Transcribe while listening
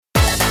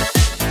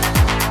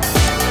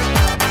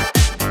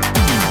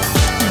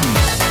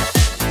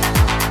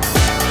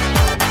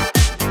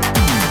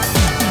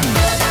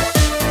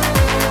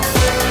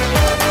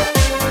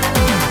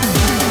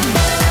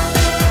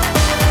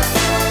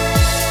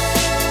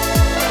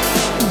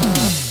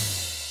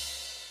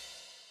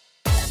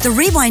The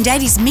Rewind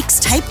 80s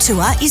mixtape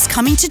tour is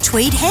coming to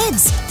Tweed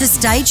Heads, the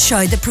stage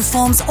show that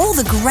performs all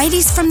the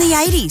greaties from the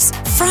 80s.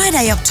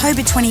 Friday,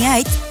 October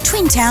 28th,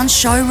 Twin Town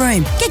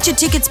Showroom. Get your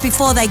tickets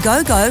before they go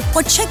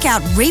or check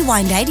out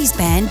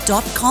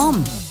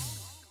rewind80sband.com.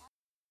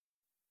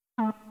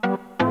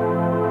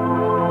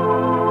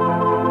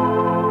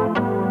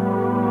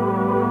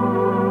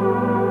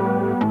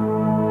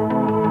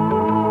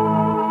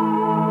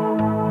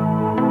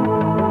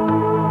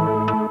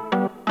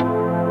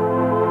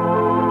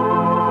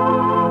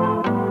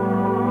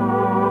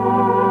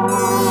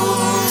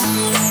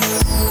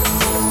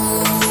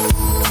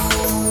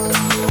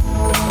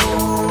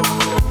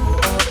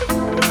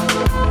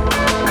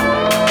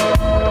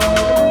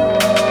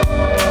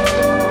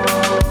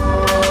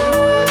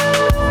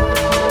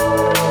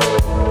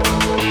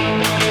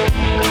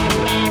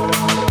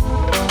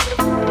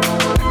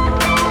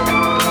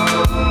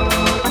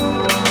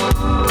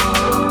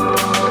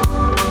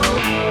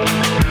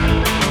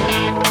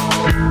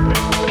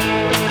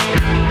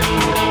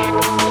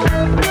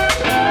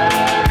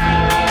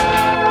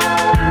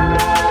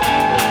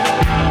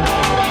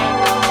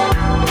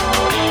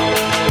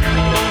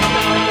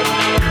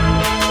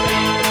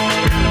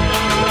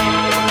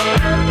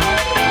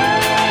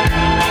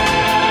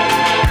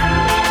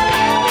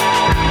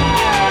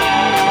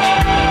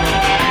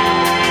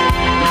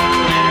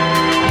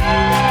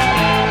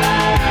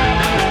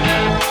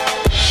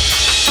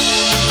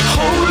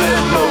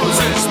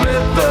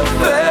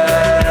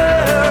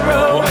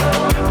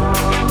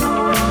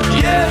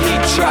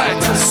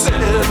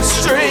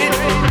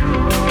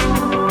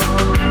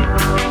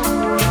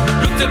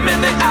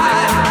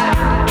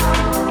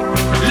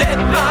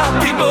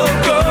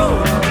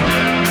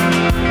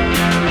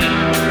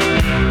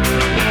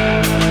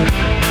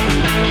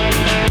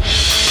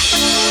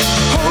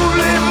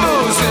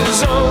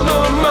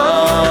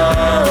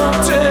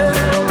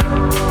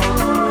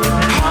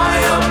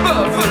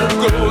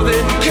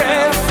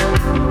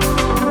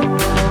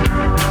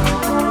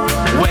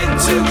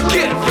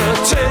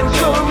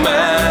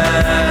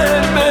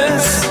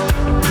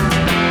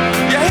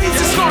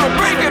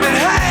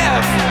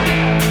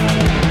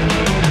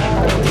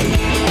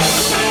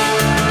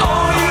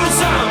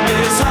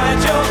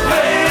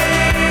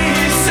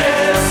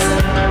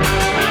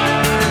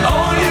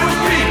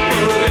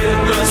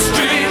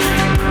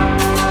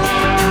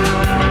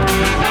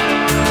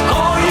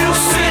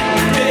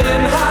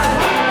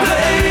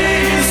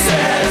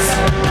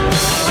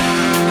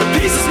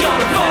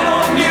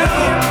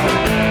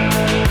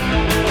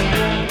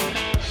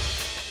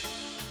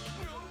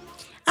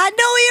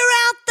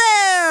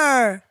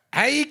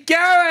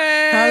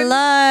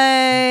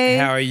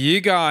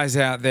 Guys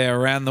out there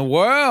around the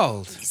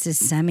world. This is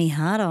Sammy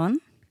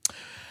Hardon.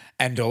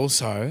 And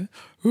also,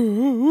 happy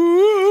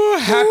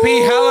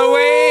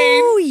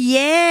Halloween. Oh,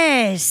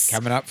 yes.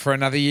 Coming up for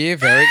another year.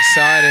 Very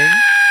exciting.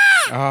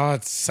 Oh,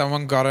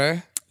 someone got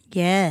her.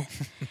 Yeah.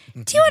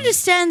 Do you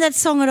understand that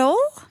song at all?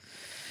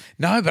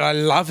 No, but I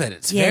love it.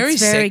 It's very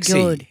sexy.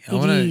 Good.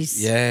 It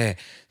is. Yeah.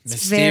 It's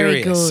mysterious.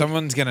 Very good.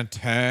 Someone's going to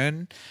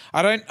turn.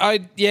 I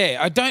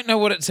don't know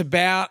what it's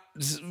about.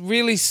 It's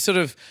really sort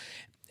of...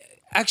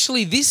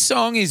 Actually, this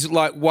song is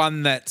like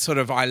one that sort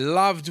of I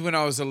loved when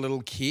I was a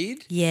little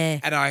kid. Yeah.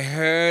 And I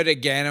heard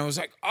again. I was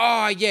like,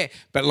 oh, yeah.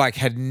 But like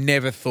had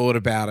never thought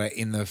about it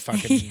in the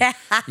fucking,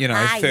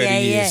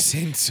 30 years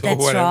since or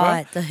whatever. That's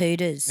right, the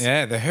Hooters.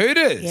 Yeah, the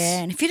Hooters. Yeah,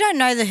 and if you don't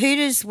know, the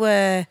Hooters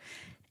were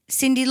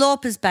Cyndi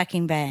Lauper's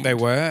backing band. They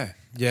were,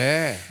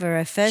 yeah. For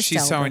her first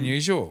She's album. so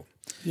unusual.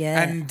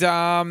 Yeah. And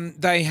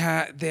they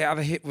had, their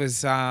other hit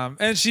was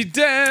And She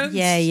Danced.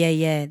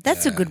 Yeah.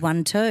 That's a good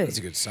one too. That's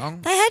a good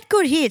song. They had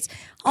good hits.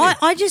 Yeah.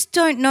 I just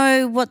don't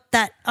know what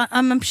that,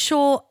 I'm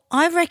sure,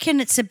 I reckon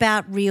it's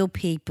about real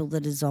people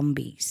that are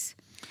zombies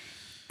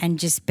and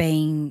just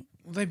being.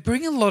 Well, they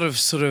bring a lot of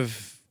sort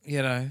of,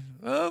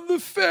 the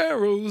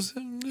pharaohs.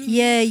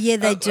 Yeah,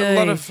 they do. A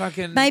lot of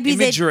fucking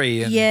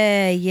imagery.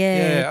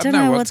 Yeah. I don't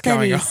know what's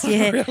going is. on,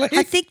 Yeah. really.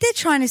 I think they're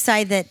trying to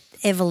say that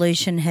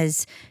evolution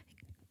has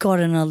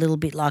gotten a little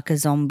bit like a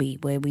zombie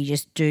where we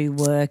just do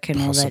work and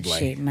Possibly. all that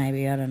shit.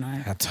 Maybe, I don't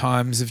know. Our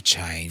times have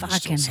changed.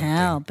 Fucking or something.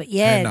 hell. But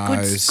yeah,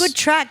 good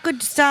track,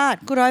 good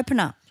start, good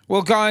opener.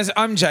 Well, guys,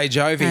 I'm Jay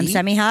Jovi. I'm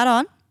Sammy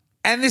Hardon.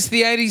 And this is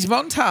the 80s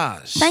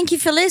montage. Thank you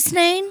for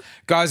listening.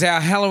 Guys, our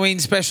Halloween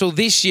special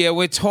this year,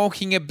 we're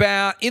talking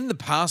about, in the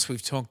past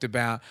we've talked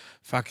about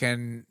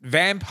fucking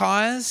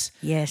vampires.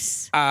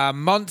 Yes.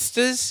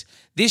 Monsters.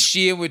 This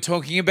year we're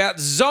talking about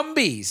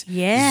zombies.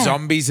 Yeah.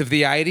 Zombies of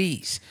the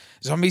 80s.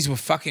 Zombies were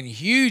fucking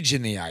huge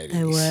in the 80s.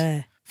 They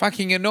were.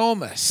 Fucking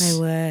enormous. They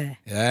were.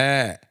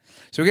 Yeah.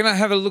 So we're going to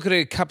have a look at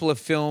a couple of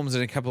films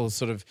and a couple of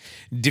sort of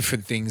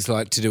different things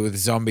like to do with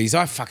zombies.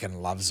 I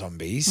fucking love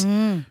zombies.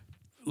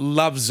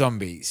 Love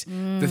zombies.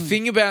 The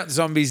thing about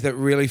zombies that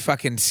really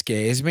fucking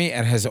scares me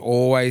and has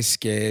always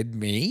scared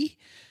me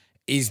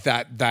is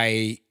that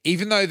they,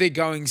 even though they're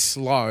going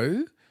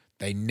slow,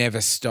 they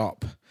never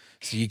stop.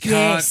 So you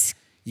can't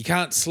You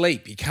can't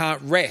sleep. You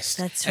can't rest.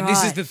 That's and this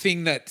is right. the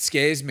thing that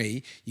scares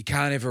me. You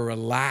can't ever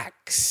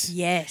relax.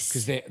 Yes.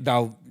 Because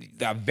they'll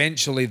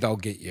eventually they'll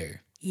get you.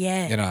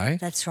 Yeah. You know?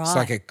 That's right. It's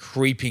like a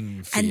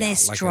creeping fear. and they're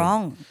like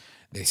strong.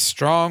 they're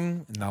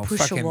strong and they'll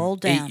Push a fucking wall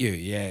down. eat you.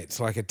 Yeah, it's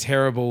like a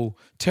terrible,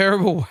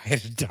 terrible way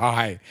to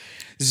die.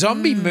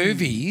 Zombie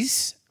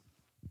movies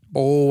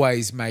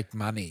always make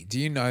money. Do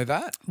you know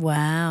that?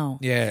 Wow.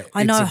 Yeah.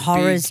 I it's know a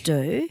horrors big-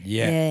 do.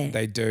 Yeah,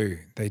 they do.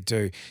 They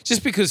do.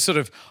 Just because sort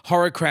of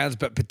horror crowds,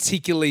 but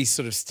particularly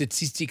sort of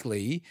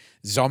statistically,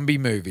 zombie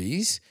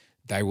movies,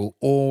 they will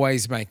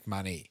always make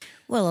money.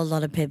 Well, a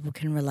lot of people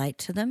can relate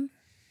to them.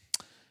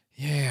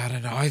 Yeah, I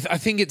don't know. I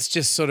think it's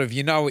just sort of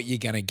you know what you're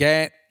going to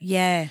get.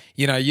 Yeah.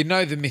 You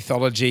know the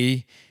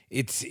mythology.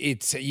 It's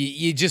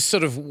you just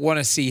sort of want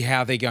to see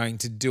how they're going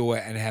to do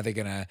it and how they're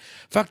going to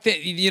fuck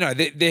that. You know,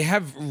 there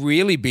have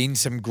really been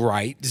some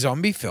great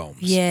zombie films.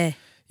 Yeah.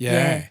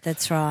 Yeah.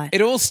 That's right.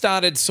 It all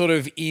started sort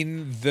of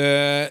in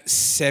the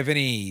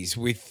 70s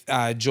with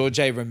George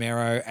A.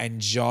 Romero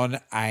and John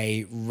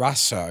A.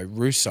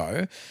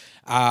 Russo,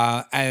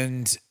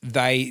 and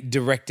they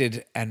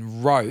directed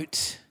and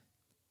wrote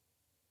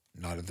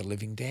Night of the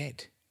Living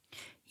Dead.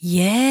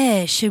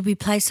 Yeah. Should we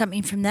play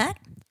something from that?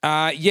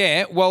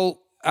 Yeah. Well,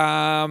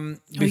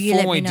 you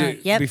let me know.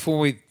 Yep. before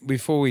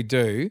we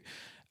do,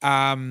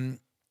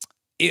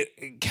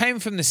 it came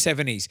from the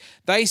 70s.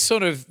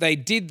 They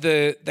did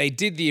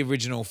the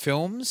original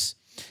films.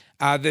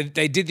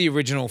 They did the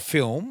original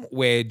film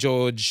where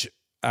George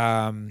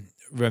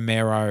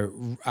Romero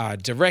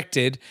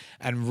directed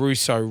and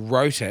Russo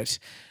wrote it.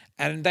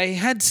 And they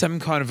had some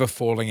kind of a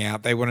falling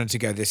out. They wanted to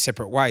go their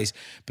separate ways,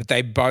 but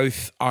they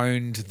both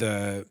owned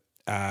the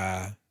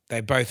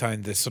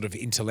sort of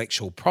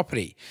intellectual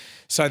property.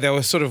 So they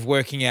were sort of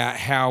working out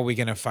how are we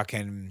going to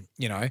fucking,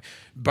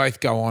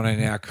 both go on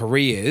in our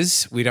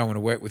careers. We don't want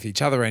to work with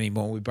each other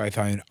anymore. We both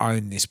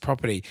own this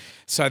property.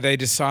 So they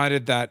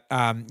decided that,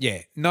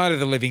 Night of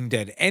the Living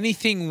Dead,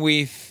 anything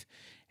with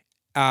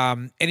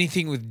dead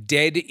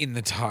in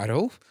the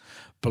title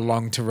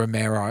belonged to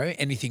Romero.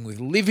 Anything with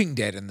Living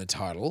Dead in the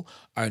title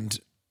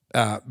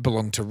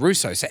belonged to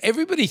Russo. So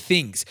everybody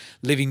thinks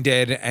Living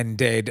Dead and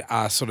Dead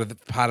are sort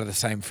of part of the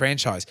same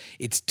franchise.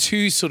 It's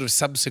two sort of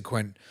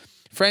subsequent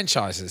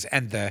franchises,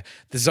 and the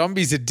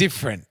zombies are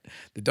different.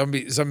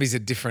 The zombies are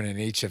different in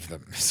each of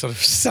them, sort of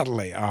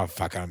subtly. Oh,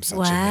 fuck, I'm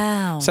such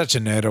a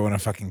nerd. I want to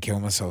fucking kill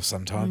myself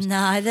sometimes.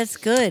 No, that's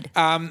good.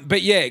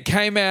 But yeah, it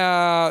came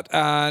out,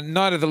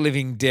 Night of the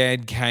Living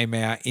Dead came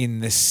out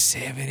in the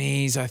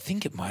 70s. I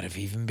think it might have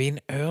even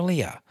been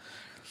earlier.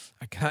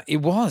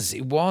 It was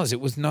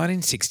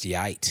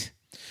 1968.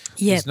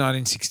 Yeah. It was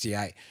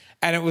 1968.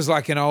 And it was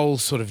like an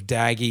old sort of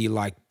daggy,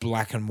 like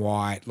black and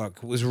white, like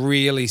it was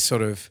really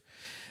sort of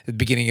the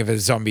beginning of a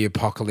zombie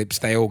apocalypse.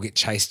 They all get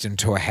chased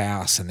into a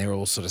house and they're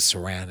all sort of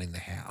surrounding the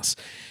house.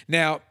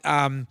 Now,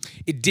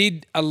 it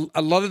did a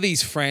lot of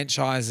these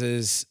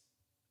franchises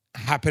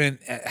happen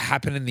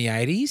in the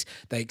 80s.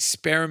 They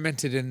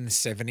experimented in the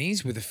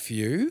 70s with a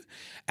few,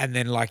 and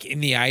then like in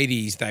the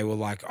 80s they were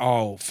like,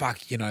 oh fuck,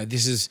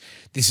 this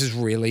is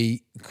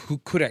really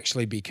could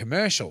actually be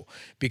commercial,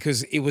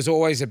 because it was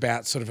always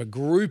about sort of a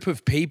group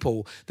of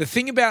people. The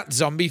thing about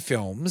zombie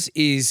films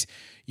is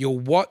you're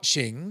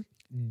watching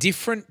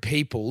different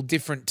people,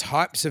 different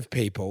types of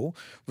people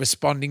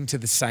responding to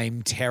the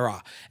same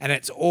terror. And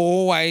it's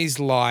always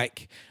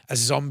like a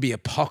zombie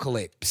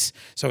apocalypse.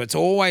 So it's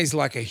always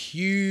like a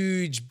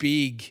huge,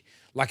 big,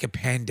 like a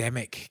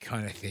pandemic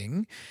kind of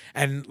thing.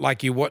 And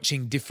like you're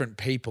watching different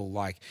people,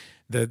 like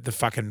the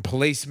fucking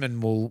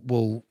policeman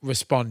will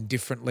respond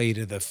differently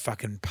to the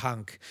fucking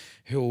punk,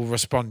 who will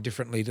respond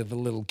differently to the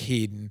little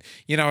kid. And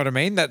you know what I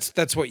mean?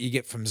 That's what you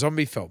get from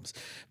zombie films.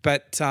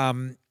 But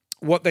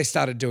what they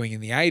started doing in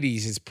the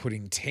 80s is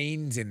putting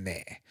teens in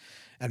there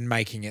and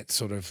making it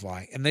sort of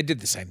like, and they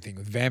did the same thing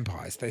with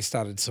vampires. They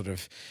started sort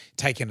of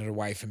taking it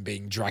away from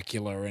being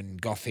Dracula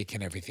and gothic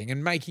and everything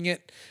and making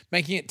it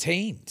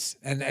teens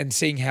and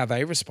seeing how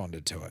they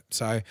responded to it.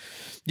 So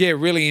yeah,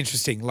 really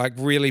interesting, like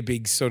really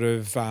big sort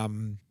of,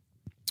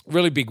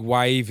 really big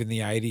wave in the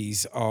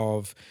 80s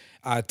of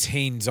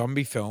teen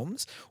zombie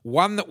films.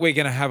 One that we're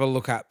going to have a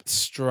look at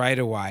straight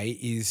away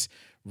is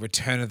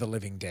Return of the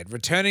Living Dead.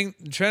 Return of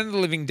the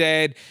Living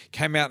Dead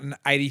came out in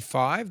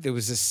 85. There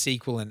was a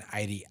sequel in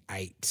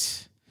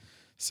 88.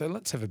 So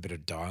let's have a bit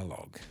of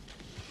dialogue.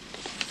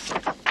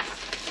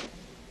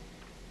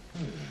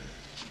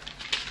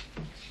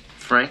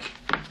 Frank?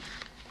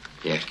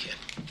 Yeah, kid.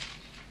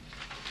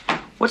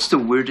 What's the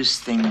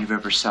weirdest thing you've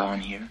ever saw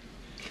in here?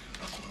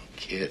 Oh,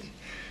 kid.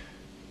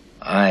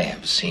 I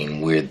have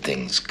seen weird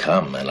things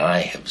come, and I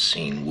have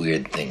seen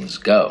weird things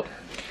go.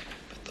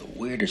 But the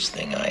weirdest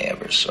thing I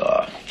ever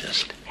saw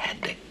just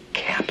had to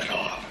cap it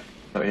all.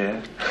 Oh,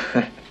 yeah?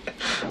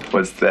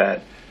 What's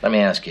that? Let me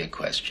ask you a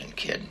question,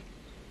 kid.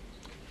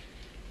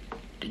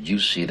 Did you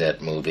see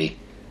that movie,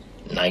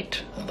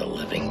 Night of the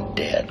Living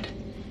Dead?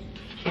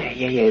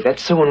 Yeah.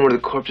 That's the one where the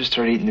corpses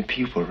start eating the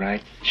people,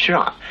 right?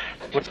 Sure.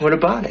 What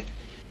about it?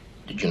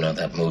 Did you know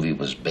that movie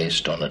was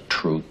based on a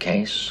true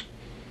case?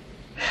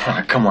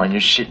 Oh, come on,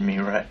 you're shitting me,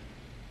 right?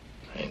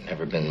 I ain't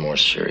never been more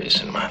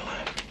serious in my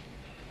life.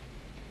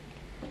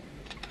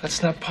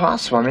 That's not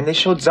possible. I mean, they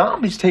showed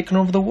zombies taking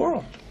over the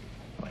world.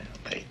 Well,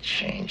 they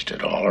changed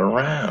it all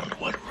around.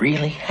 What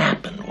really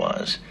happened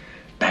was,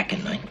 back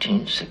in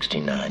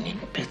 1969 in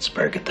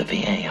Pittsburgh at the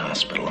VA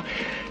hospital,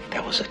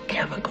 there was a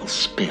chemical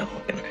spill,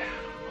 and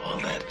all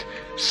that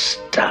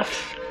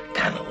stuff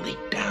kind of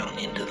leaked down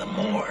into the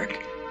morgue,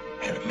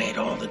 and it made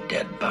all the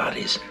dead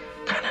bodies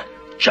kind of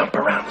jump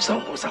around as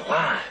though it was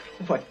alive.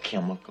 What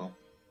chemical?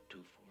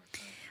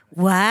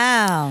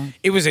 Wow.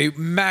 It was a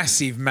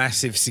massive,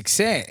 massive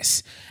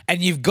success.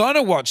 And you've got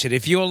to watch it.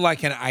 If you're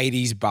like an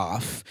 80s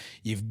buff,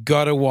 you've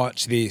got to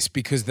watch this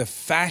because the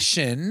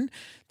fashion,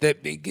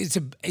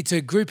 it's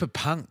a group of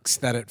punks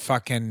that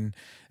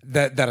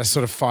are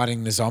sort of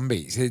fighting the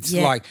zombies. It's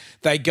like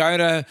they go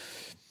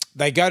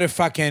to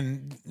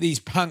fucking, these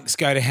punks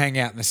go to hang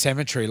out in the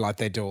cemetery like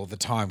they do all the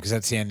time because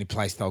that's the only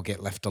place they'll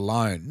get left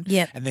alone.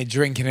 Yep. And they're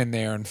drinking in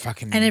there and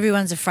fucking. And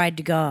everyone's afraid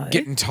to go.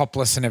 Getting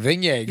topless and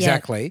everything. Yeah,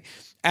 exactly.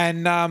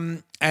 And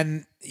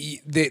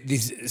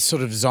this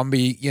sort of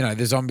zombie,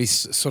 the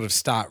zombies sort of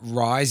start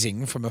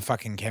rising from a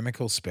fucking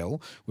chemical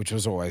spill, which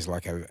was always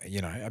like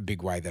a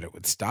big way that it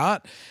would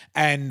start.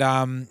 And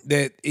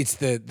it's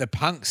the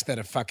punks that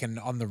are fucking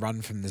on the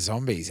run from the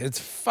zombies. It's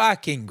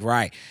fucking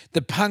great.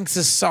 The punks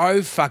are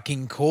so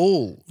fucking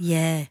cool.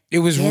 Yeah. It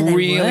was they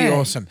really were.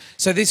 awesome.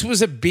 So this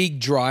was a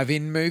big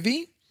drive-in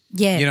movie.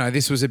 Yeah.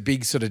 This was a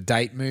big sort of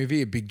date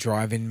movie, a big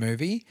drive-in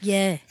movie.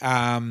 Yeah.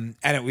 And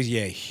it was,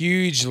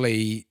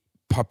 hugely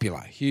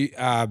popular,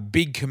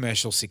 big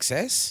commercial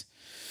success.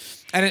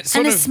 And it's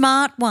sort and a of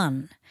smart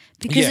one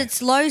because Yeah.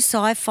 it's low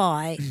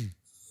sci-fi,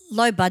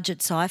 low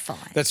budget sci-fi.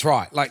 that's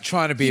right, like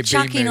trying to be a B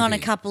movie. Chucking on a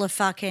couple of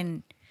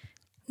fucking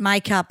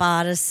makeup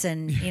artists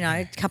and,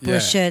 a couple Yeah.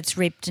 of shirts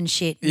ripped and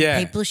shit. And Yeah.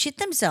 people shit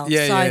themselves.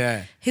 Yeah, so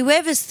yeah.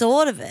 whoever's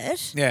thought of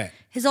it Yeah.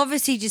 has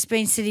obviously just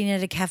been sitting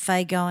at a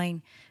cafe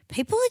going,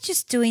 people are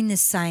just doing the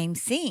same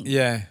thing.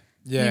 Yeah,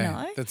 yeah, You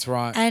know? that's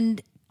right.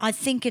 And I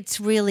think it's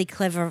really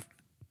clever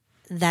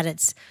that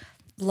it's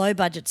low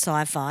budget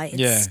sci-fi. It's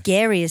Yeah.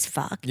 scary as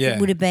fuck. Yeah. It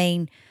would have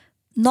been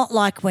not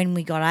like when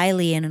we got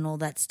Alien and all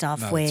that stuff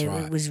No, where that's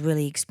right. it was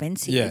really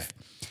expensive. Yeah.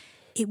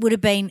 It would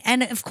have been,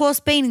 and of course,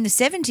 being in the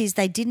 70s,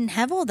 they didn't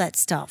have all that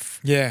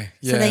stuff. yeah,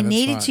 yeah. So they that's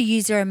needed right. to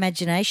use their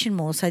imagination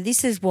more. So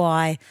this is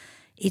why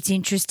it's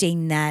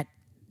interesting that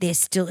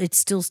it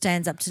still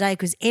stands up today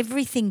because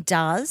everything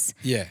does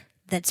Yeah.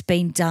 that's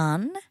been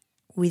done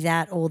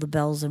without all the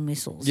bells and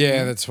whistles.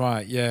 Yeah, that's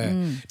right. Yeah.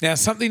 Mm. Now,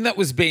 something that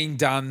was being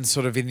done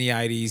sort of in the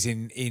 80s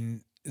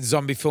in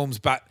zombie films,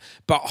 but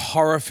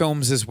horror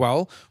films as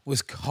well,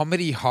 was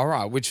comedy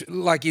horror, which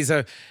like is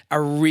a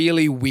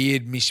really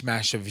weird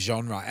mishmash of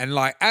genre. And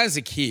like as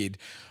a kid,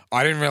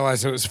 I didn't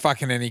realize there was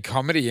fucking any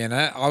comedy in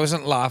it. I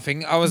wasn't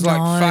laughing. I was like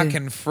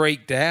fucking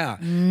freaked out.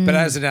 But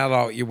as an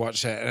adult, you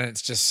watch it and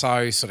it's just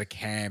so sort of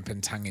camp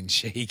and tongue in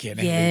cheek and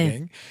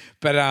everything.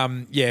 But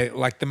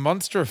like the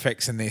monster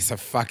effects in this are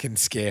fucking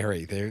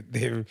scary.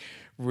 They're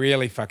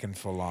really fucking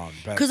full on.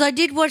 But Because I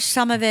did watch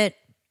some of it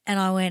and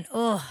I went,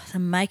 oh, the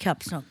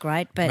makeup's not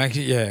great. But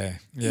yeah.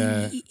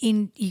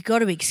 you got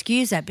to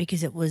excuse that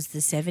because it was the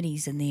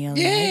 70s and the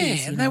early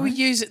 80s. And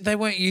they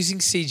weren't using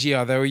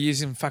CGI. They were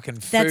using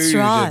fucking food. That's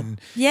right. And,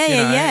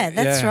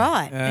 That's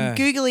right. Yeah. And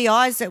googly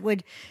eyes that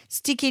would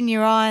stick in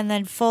your eye and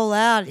then fall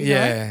out. You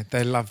know?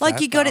 They love that.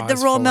 Like you got the at the eyes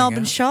Royal falling Melbourne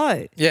out.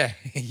 show. Yeah,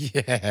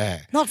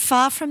 yeah. Not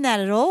far from that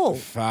at all.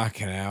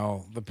 Fucking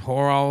hell. The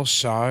poor old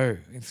show.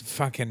 It's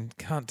fucking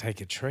can't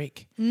take a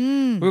trick.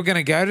 We were going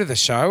to go to the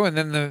show and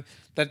then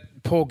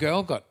that poor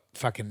girl got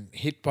fucking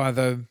hit by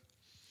the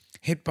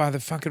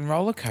fucking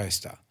roller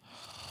coaster.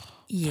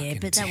 Yeah,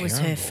 but that was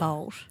her terrible.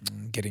 fault.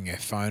 Getting her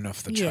phone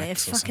off the Yeah,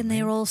 tracks or fucking something.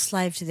 they're all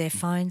slave to their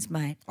phones,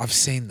 mate. I've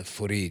seen the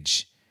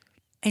footage.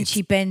 And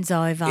she bends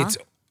over. It's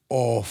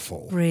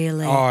awful.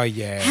 Really? Oh,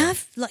 yeah.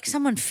 Like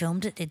someone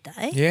filmed it, did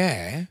they?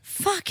 Yeah.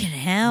 Fucking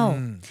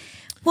hell.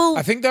 Well,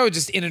 I think they were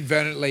just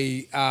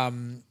inadvertently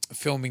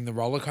filming the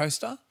roller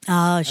coaster.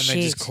 oh, And shit.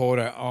 they just caught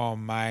it. Oh,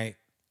 mate.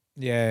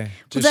 Yeah. Well,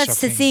 Just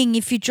that's the shocking. thing.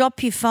 If you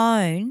drop your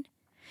phone,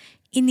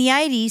 in the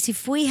 80s,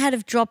 if we had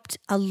have dropped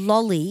a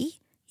lolly,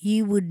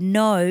 you would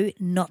know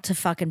not to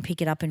fucking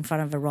pick it up in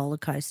front of a roller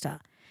coaster.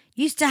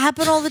 Used to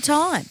happen all the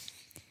time.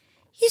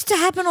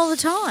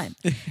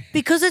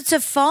 Because it's a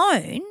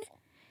phone,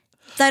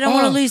 they don't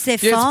want to lose their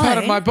phone. Yeah, it's part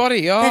of my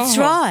body. Oh, That's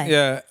right.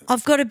 Yeah.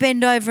 I've got to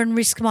bend over and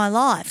risk my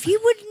life. You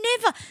would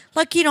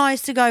never, I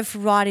used to go for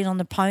riding on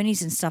the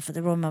ponies and stuff at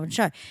the Royal Melbourne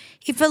Show.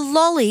 If a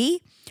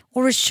lolly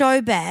or a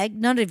show bag,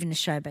 not even a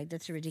show bag,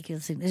 that's a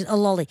ridiculous thing, a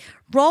lolly,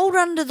 rolled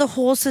under the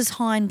horse's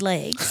hind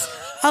legs,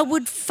 I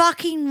would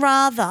fucking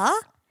rather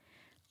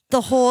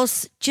the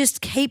horse just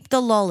keep the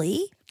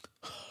lolly.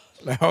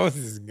 The horse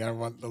isn't going to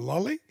want the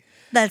lolly.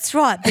 That's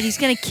right, but he's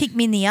going to kick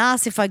me in the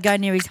ass if I go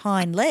near his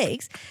hind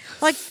legs.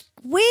 Like,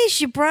 where's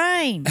your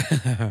brain?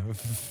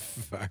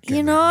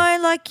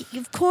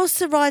 Of course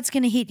the ride's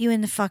going to hit you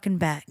in the fucking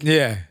back.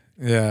 Yeah.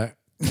 Yeah.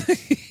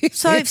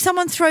 So if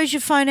someone throws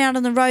your phone out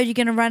on the road, you're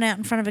going to run out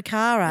in front of a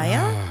car, are you?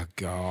 Oh,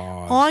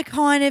 God. I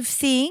kind of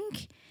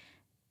think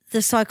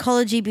the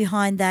psychology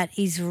behind that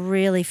is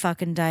really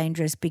fucking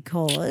dangerous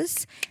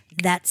because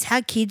that's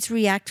how kids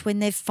react when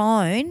their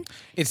phone.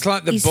 It's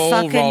like the is ball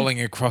fucking-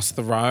 rolling across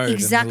the road. and the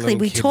Exactly. little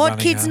We kid taught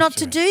running kids not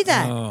after to it. do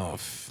that. Oh,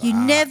 fuck. You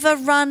never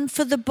run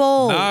for the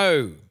ball.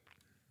 No.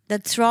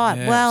 That's right.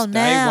 Yeah, well, it's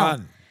now, day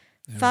one.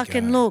 There we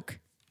fucking go. look.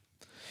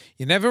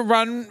 You never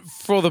run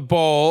for the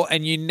ball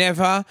and you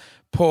never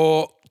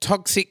pour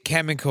toxic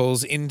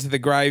chemicals into the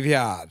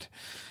graveyard.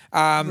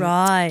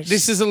 Right.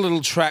 This is a little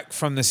track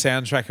from the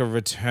soundtrack of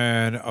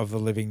Return of the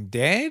Living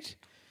Dead.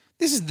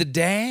 This is The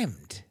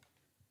Damned.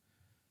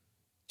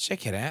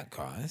 Check it out,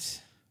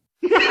 guys.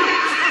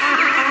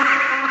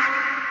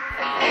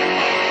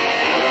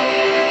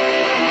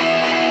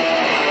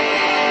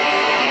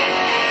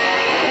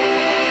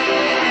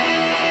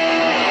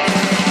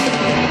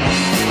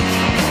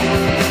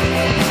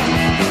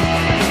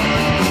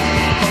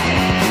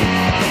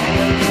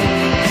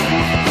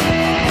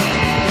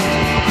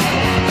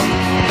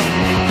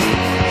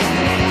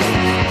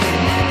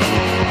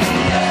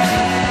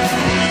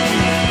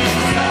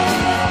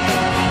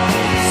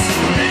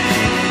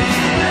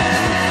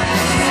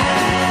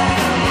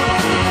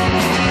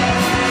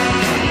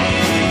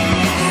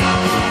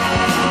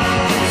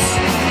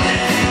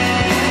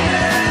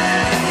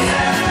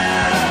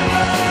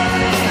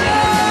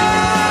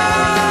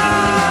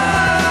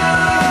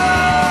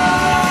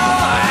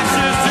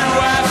 Ashes to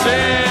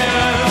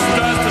ashes,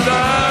 dust to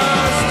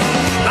dust,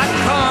 that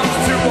comes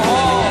to a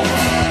halt.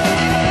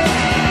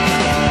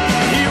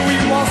 Here we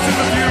walk to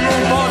the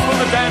funeral march where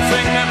the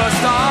dancing never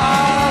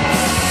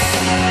stops.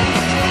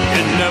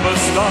 It never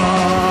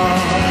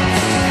stops.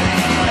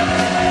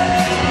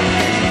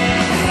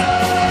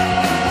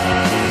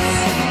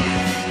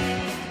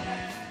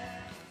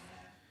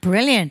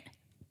 Brilliant.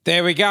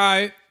 There we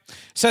go.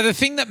 So the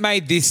thing that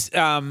made this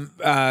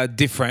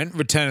different,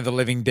 Return of the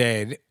Living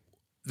Dead,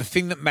 the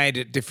thing that made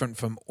it different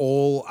from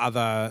all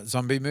other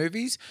zombie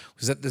movies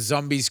was that the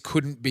zombies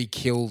couldn't be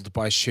killed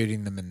by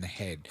shooting them in the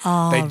head.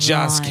 Oh, they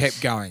just right.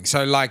 kept going.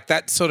 So like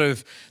that sort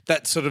of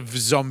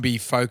zombie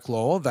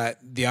folklore that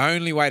the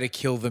only way to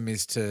kill them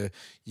is to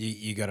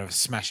you got to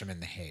smash them in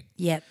the head.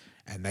 Yep.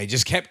 And they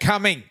just kept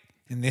coming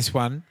in this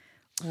one.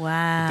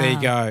 Wow. There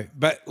you go.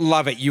 But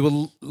love it. You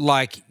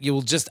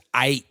will just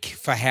ache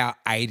for how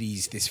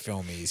 80s this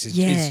film is. It's,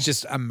 Yeah. it's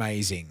just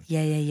amazing.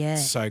 Yeah.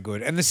 So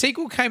good. And the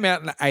sequel came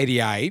out in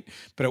 88,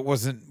 but it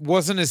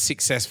wasn't as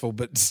successful,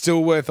 but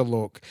still worth a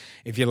look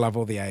if you love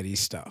all the 80s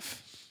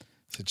stuff.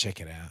 So check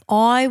it out.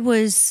 I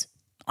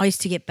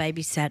used to get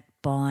babysat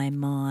by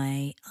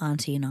my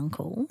auntie and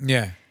uncle,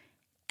 Yeah.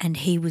 and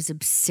he was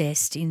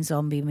obsessed in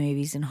zombie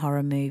movies and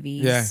horror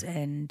movies. Yeah.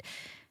 And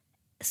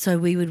so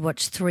we would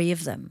watch 3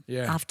 of them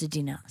Yeah. after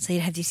dinner. So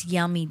you'd have this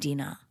yummy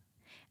dinner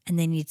and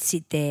then you'd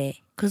sit there.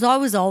 Because I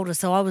was older,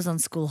 so I was on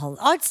school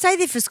holidays. I'd stay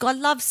there for school. I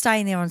loved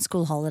staying there on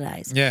school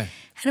holidays. Yeah.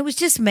 And it was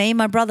just me.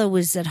 My brother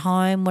was at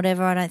home,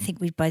 whatever. I don't think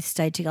we both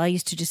stayed together. I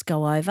used to just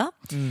go over.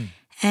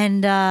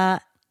 And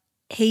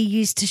he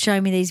used to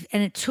show me these.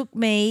 And it took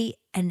me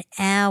an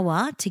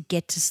hour to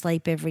get to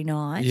sleep every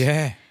night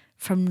Yeah.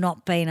 from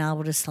not being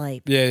able to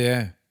sleep.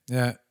 Yeah.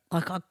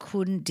 Like I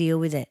couldn't deal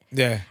with it.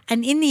 Yeah.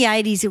 And in the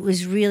 80s, it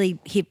was really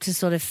hip to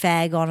sort of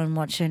fag on and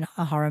watch a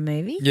horror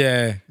movie.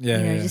 Yeah. You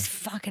know, just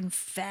fucking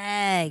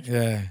fag.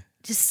 Yeah.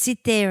 Just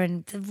sit there,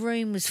 and the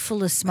room was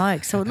full of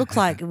smoke. So it looked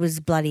like it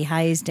was bloody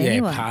hazed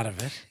anyway. Yeah, part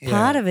of it. Yeah.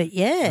 Part of it,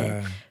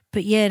 yeah.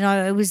 But yeah,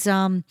 no, it was.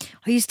 I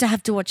used to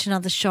have to watch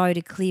another show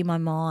to clear my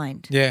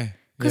mind Yeah.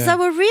 because yeah.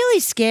 they were really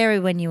scary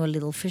when you were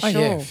little, for Oh,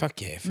 sure. yeah, fuck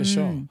yeah, for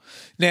sure.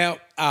 Now,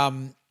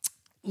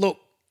 look,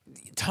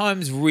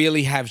 times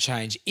really have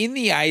changed. In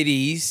the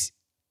 80s,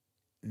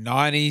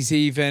 90s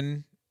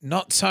even,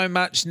 not so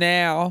much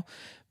now.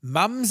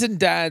 Mums and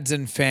dads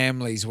and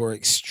families were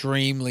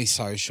extremely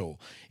social.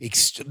 They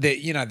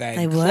had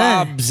They were.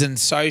 clubs and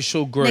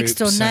social groups. Next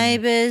door and-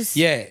 neighbours.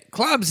 Yeah,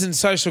 clubs and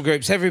social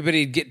groups.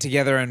 Everybody'd get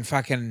together and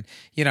fucking,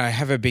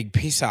 have a big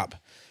piss up.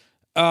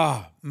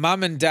 Oh,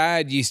 mum and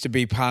dad used to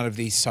be part of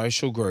these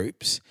social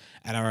groups,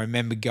 and I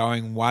remember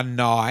going one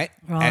night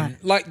and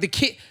Right. like the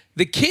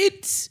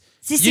kids.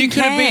 Is this you in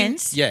could have been,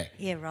 Cairns? yeah,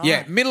 Yeah, right.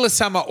 yeah, middle of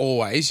summer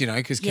always,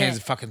 because Cairns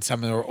Yeah. are fucking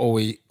summer all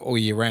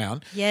year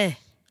round. Yeah.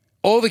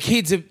 All the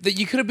kids that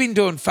you could have been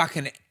doing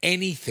fucking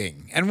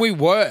anything, and we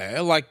were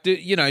like,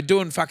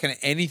 doing fucking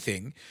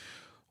anything.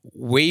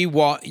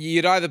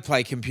 You'd either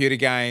play computer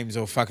games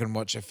or fucking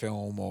watch a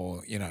film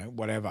or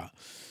whatever,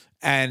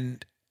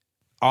 and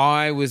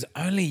I was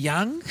only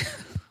young,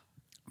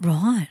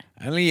 Right.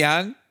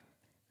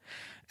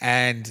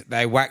 and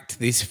they whacked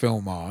this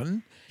film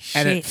on,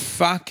 and it Shit.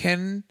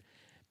 fucking,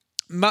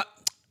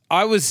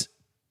 I was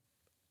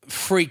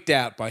freaked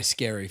out by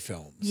scary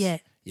films. Yeah.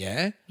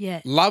 Yeah?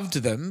 Yeah. Loved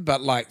them,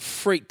 but like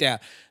freaked out.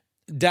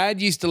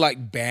 Dad used to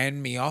like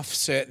ban me off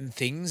certain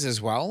things as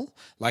well.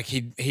 Like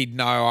he'd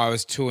know I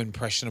was too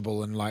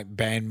impressionable and like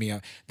ban me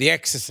off. The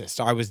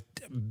Exorcist, I was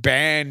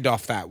banned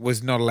off that.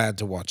 Was not allowed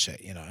to watch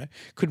it.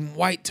 Couldn't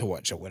wait to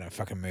watch it when I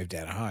fucking moved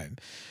out of home.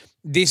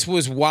 This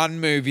was one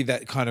movie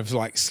that kind of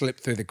like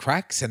slipped through the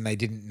cracks and they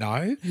didn't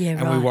know. Yeah,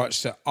 and we right.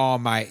 watched it. Oh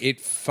mate,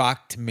 it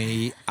fucked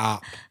me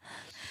up.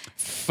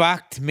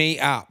 Fucked me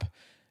up.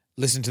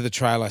 Listen to the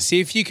trailer.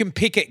 See if you can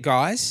pick it,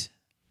 guys.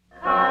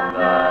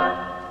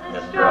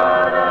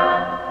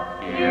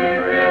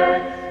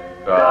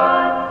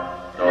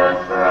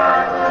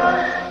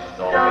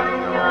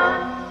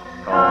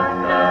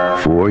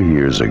 "4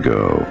 years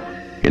ago,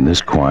 in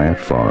this quiet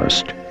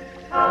forest,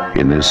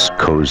 in this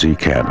cozy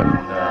cabin,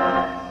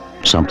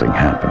 something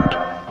happened.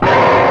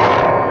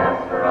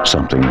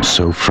 Something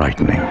so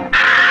frightening.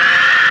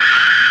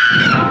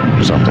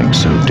 Something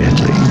so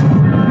deadly.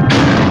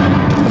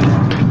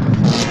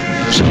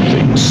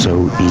 Something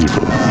so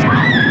evil.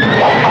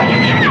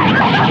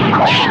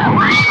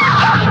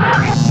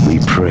 We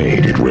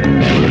prayed it would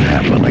never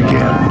happen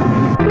again.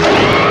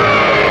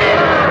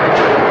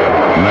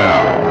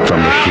 Now,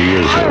 from the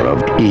creator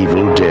of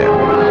Evil Dead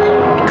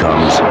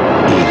comes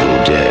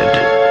Evil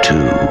Dead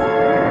 2.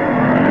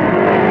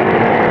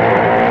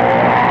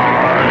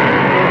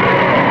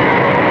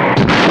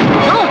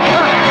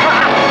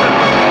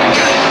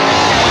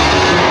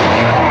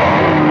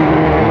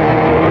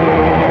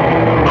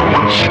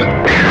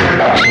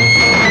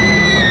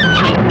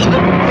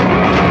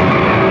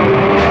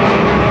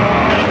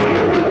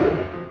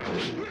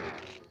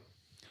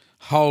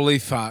 Holy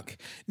fuck.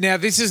 Now,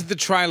 this is the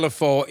trailer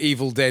for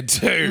Evil Dead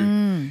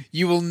 2.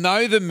 You will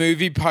know the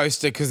movie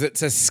poster because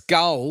it's a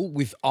skull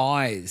with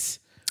eyes.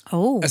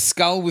 Oh. A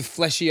skull with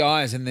fleshy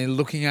eyes and they're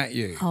looking at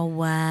you. Oh,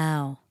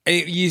 wow.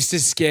 It used to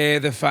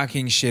scare the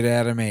fucking shit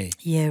out of me.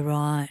 Yeah,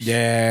 right.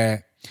 Yeah.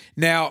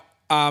 Now,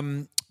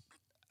 that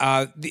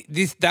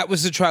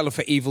was the trailer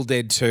for Evil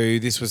Dead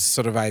 2. This was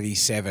sort of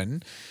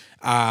 87.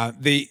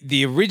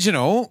 The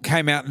original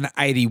came out in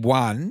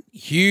 81,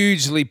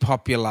 hugely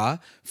popular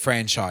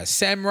franchise.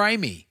 Sam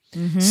Raimi.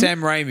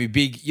 Sam Raimi,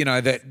 big,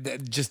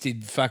 that just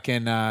did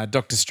fucking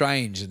Doctor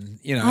Strange and,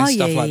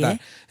 stuff like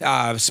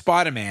that.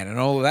 Spider-Man and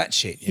all of that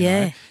shit, you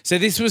know. So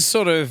this was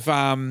sort of,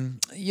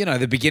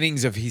 the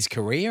beginnings of his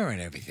career and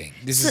everything.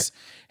 This is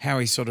how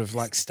he sort of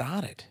like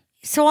started.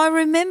 So I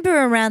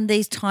remember around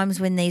these times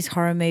when these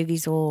horror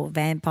movies or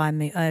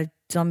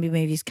zombie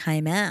movies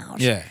came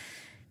out. Yeah.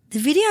 The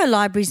video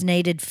libraries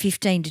needed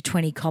 15 to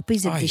 20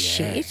 copies of this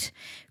shit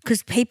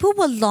because people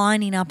were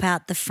lining up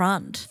out the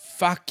front.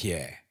 Fuck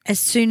yeah. As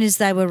soon as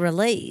they were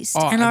released.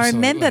 Oh, and I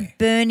remember absolutely.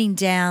 burning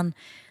down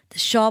the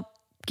shop,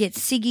 get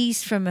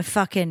ciggies from a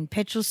fucking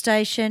petrol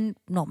station,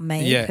 not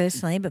me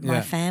personally, but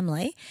my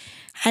family,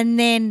 and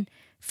then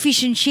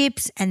fish and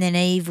chips and then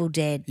Evil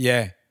Dead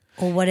Yeah.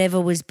 or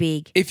whatever was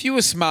big. If you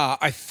were smart,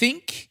 I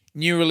think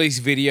new release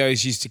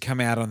videos used to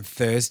come out on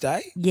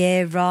Thursday.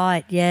 Yeah,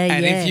 right. Yeah,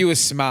 And yeah. if you were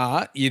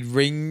smart, you'd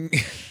ring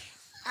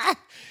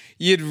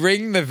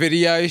the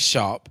video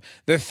shop.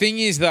 The thing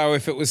is, though,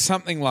 if it was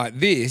something like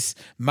this,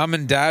 mum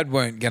and dad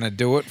weren't going to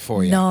do it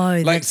for you.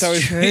 No, that's so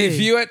true. If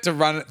you had to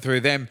run it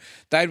through them,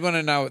 they'd want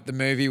to know what the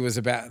movie was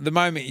about. The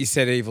moment you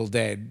said Evil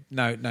Dead,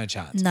 no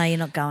chance. No, you're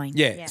not going.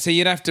 Yeah. So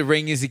you'd have to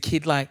ring as a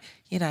kid, like,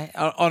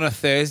 on a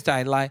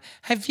Thursday, like,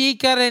 have you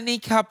got any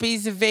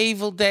copies of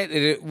Evil Dead?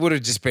 And it would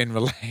have just been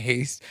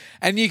released.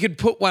 And you could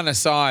put one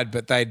aside,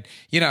 but they'd,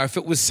 if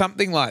it was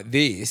something like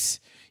this,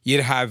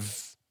 you'd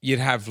have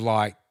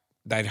like,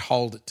 they'd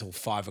hold it till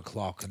 5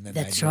 o'clock and then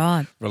That's they'd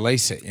right.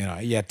 release it. You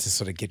had to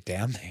sort of get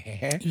down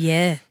there.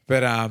 Yeah.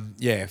 But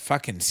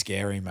fucking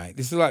scary, mate.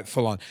 This is like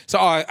full on.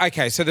 So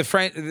okay, so the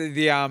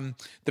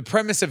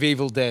premise of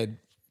Evil Dead,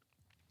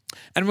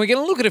 and we're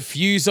going to look at a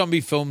few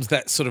zombie films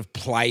that sort of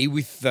play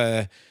with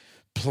the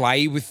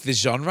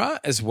genre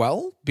as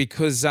well,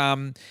 because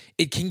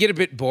it can get a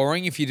bit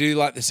boring if you do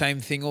like the same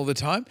thing all the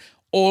time.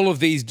 All of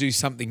these do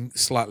something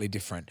slightly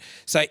different.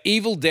 So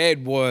Evil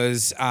Dead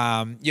was,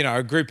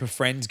 a group of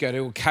friends go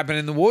to a cabin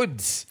in the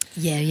woods.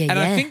 Yeah. And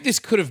I think this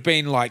could have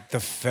been like the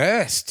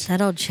first.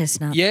 That old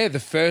chestnut. Yeah, the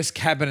first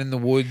cabin in the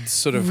woods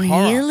sort of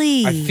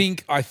Really? horror.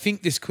 I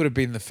think this could have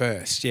been the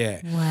first,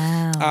 yeah.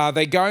 Wow.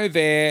 They go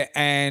there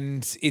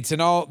and it's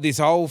this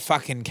old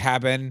fucking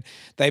cabin.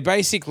 They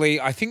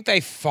basically, I think they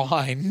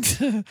find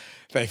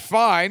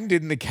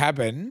in the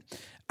cabin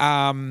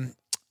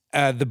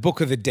the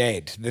Book of the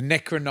Dead, the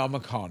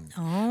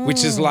Necronomicon,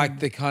 which is like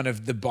the kind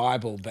of the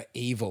Bible but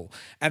evil.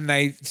 And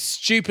they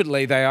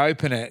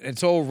open it.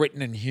 It's all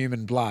written in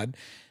human blood.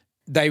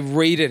 They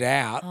read it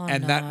out,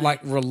 and that like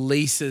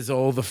releases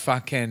all the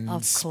fucking Of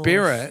course.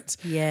 spirits.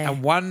 Yeah.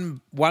 And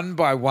one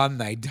by one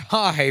they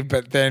die,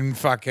 but then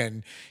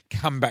fucking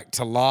come back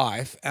to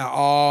life.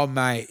 Oh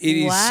mate, it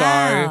is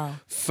Wow.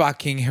 so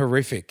fucking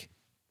horrific.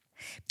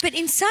 But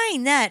in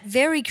saying that,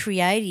 very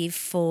creative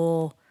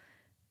for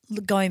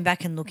going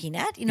back and looking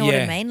at, you know what I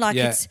Yeah, mean? Like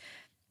yeah.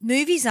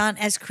 movies aren't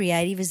as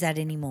creative as that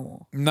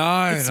anymore.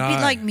 No, It's a bit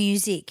like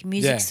music.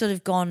 Music's Yeah. sort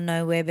of gone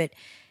nowhere, but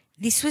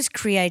this was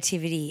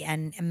creativity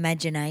and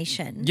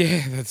imagination.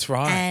 Yeah, that's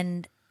right.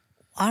 And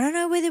I don't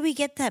know whether we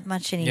get that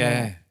much anymore.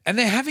 Yeah. And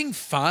they're having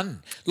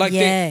fun. Like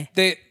Yeah.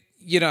 they're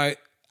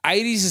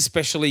 80s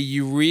especially,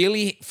 you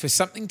really, for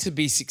something to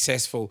be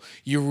successful,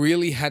 you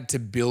really had to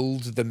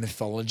build the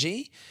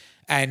mythology.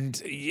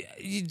 And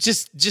you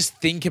just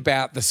think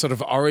about the sort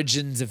of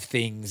origins of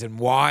things and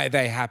why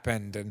they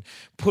happened, and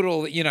put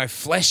all,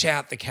 flesh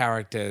out the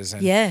characters.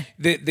 And Yeah.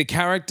 the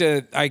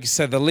character,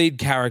 so the lead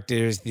character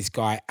is this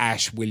guy,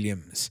 Ash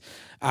Williams.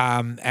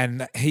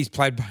 And he's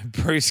played by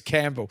Bruce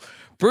Campbell.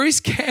 Bruce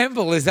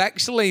Campbell is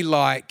actually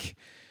like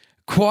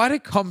quite a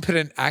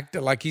competent actor.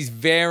 Like he's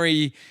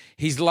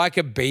like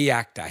a B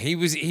actor. He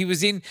was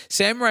in,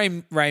 Sam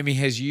Raimi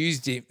has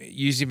used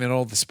him in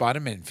all the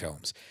Spider-Man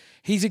films.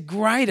 He's a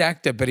great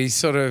actor, but he's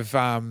sort of,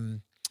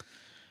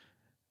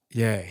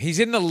 he's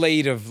in the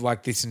lead of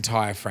like this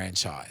entire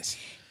franchise.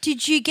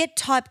 Did you get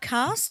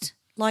typecast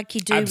like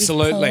you do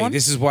Absolutely. with porn?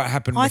 This is what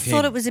happened I with him.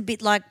 thought it was a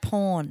bit like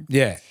porn.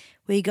 Yeah.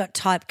 Where you got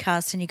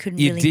typecast and you couldn't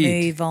You really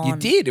did. move on. You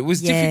did. It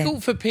was Yeah.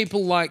 difficult for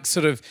people like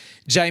sort of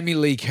Jamie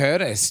Lee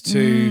Curtis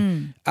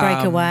to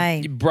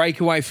break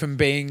away from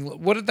being,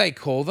 what did they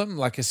call them?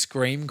 Like a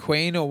scream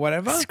queen or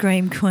whatever?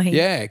 Scream queen.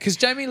 Yeah, because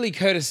Jamie Lee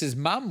Curtis's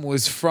mum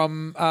was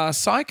from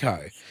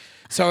Psycho.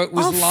 So it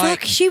was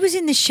fuck, she was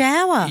in the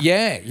shower.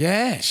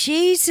 Yeah.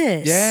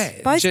 Jesus.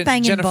 Yeah. Both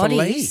banging Jennifer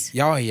bodies.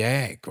 Lee. Oh,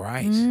 yeah,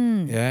 great.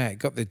 Yeah,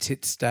 got the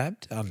tits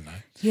stabbed. I don't know.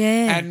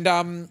 Yeah.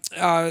 And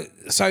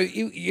so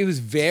it was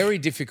very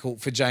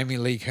difficult for Jamie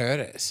Lee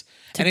Curtis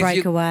To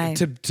break away.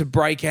 to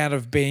break out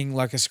of being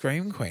like a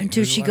scream queen Until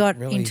It was she like got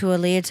really- into a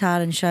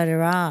leotard and showed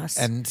her ass.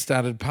 and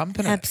started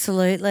pumping it.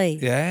 Absolutely.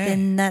 Yeah.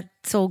 Then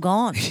that's all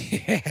gone.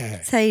 Yeah.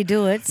 That's how you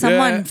do it.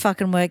 Someone Yeah.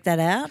 fucking worked that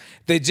out.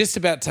 They're just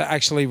about to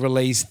actually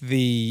release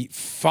the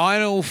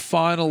final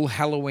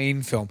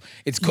Halloween film.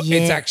 It's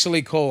Yeah.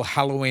 actually called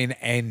Halloween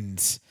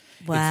Ends.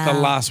 It's Wow. the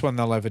last one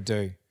they'll ever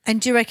do. And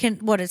do you reckon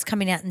it's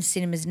coming out in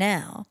cinemas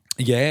now?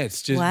 Yeah,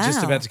 it's just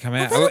Wow. about to come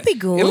out. Well, that'll be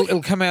good.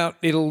 It'll come out.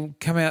 It'll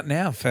come out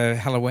now for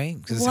Halloween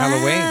because it's wow,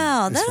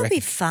 Halloween. this that'll week. be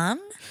fun.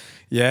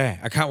 Yeah,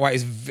 I can't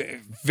wait.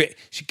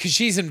 Because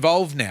she's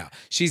involved now.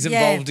 She's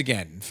Yeah. involved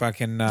again.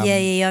 Fucking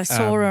Yeah. I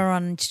saw her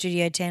on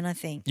Studio 10, I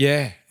think.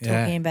 Yeah,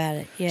 Talking about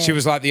it. Yeah. She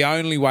was like, the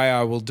only way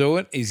I will do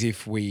it is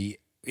if we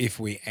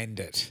end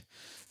it.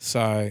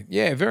 So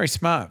yeah, very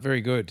smart, very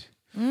good.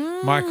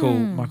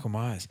 Michael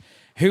Myers,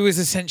 who is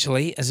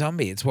essentially a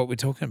zombie. It's what we're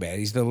talking about.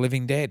 He's the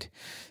living dead.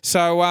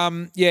 So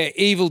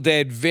Evil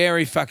Dead,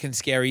 very fucking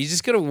scary. You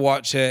just got to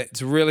watch it.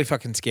 It's really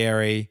fucking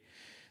scary.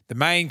 The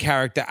main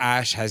character,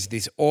 Ash, has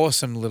this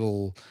awesome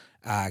little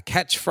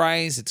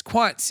catchphrase. It's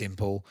quite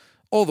simple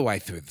all the way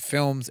through the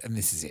films, and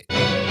this is it.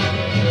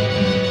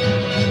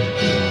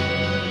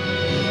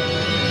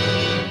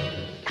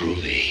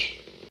 Groovy.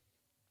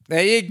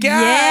 There you go.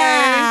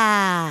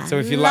 Yeah. So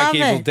if you Love like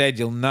Evil it. Dead,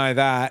 you'll know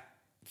that.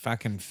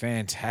 Fucking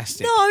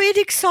fantastic. No, it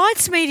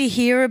excites me to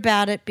hear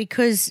about it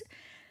because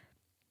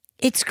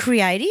it's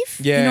creative.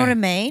 Yeah. You know what I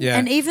mean? Yeah.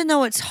 And even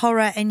though it's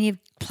horror and you're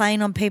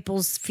playing on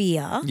people's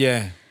fear,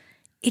 Yeah.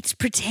 it's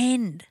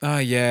pretend. Oh,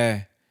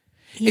 yeah.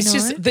 You It's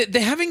know? just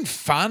they're having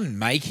fun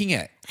making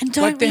it. And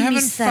don't like they're we having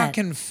miss that?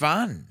 fucking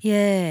fun.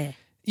 Yeah.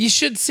 You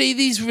should see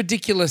these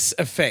ridiculous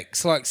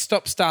effects like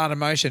stop-start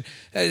emotion.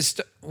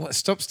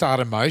 Stop-start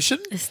emotion?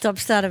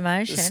 Stop-start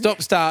emotion.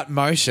 Stop-start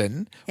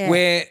motion, Yeah.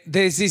 where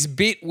there's this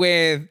bit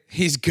where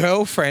his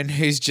girlfriend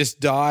who's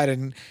just died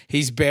and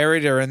he's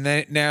buried her, and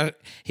then now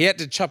he had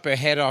to chop her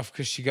head off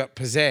because she got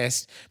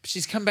possessed, but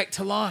she's come back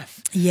to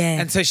life. Yeah.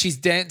 And so she's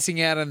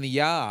dancing out in the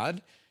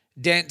yard,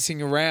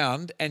 dancing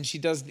around, and she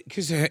does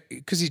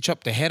because he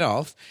chopped her head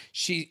off.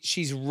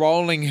 She's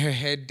rolling her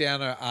head down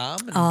her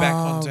arm and back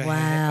onto her head.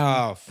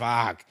 wow. Oh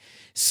fuck!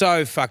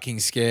 So fucking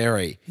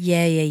scary.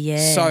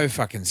 Yeah. So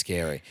fucking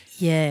scary.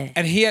 yeah.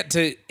 And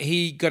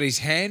he got his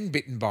hand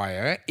bitten by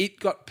her. It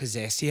got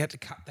possessed. He had to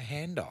cut the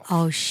hand off.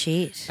 Oh,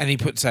 shit. And he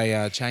puts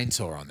a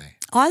chainsaw on there.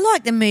 I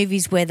like the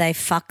movies where they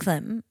fuck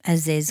them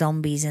as they're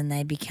zombies and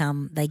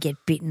they get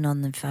bitten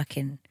on the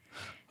fucking,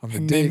 On the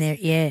and then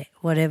dick. they're,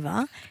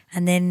 whatever.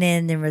 And then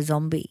they're a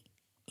zombie,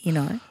 you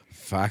know,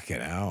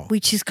 Fucking hell.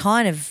 which is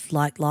kind of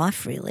like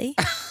life, really.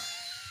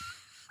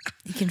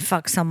 You can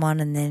fuck someone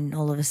and then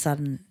all of a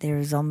sudden they're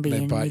a zombie They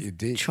and bite you're your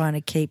dick. trying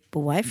to keep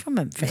away from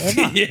them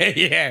forever.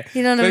 yeah.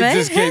 You know what They I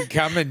mean? just keep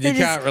coming. You They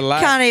can't just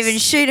relax. Can't even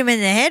shoot them in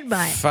the head,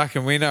 mate.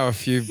 Fucking, we know a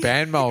few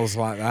band moles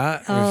like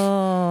that.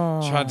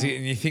 Oh. Tried to,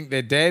 and you think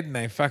they're dead and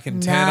they fucking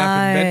turn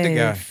up in bed to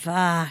go.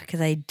 Fuck,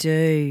 they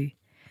do.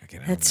 Fucking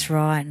hell, That's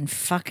right, and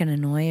fucking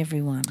annoy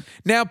everyone.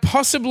 Now,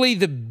 possibly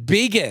the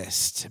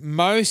biggest,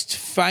 most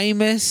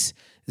famous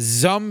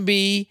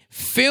zombie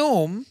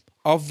film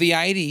of the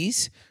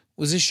 80s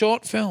was a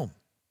short film.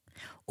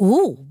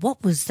 Oh,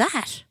 what was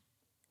that?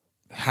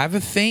 Have a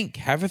think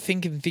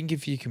and think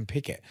if you can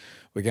pick it.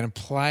 We're going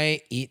to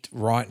play it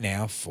right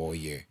now for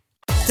you.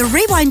 The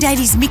Rewind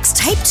 80s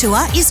Mixtape Tour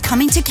is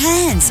coming to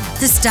Cairns,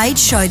 the stage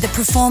show that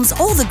performs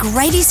all the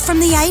greaties from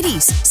the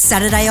 80s.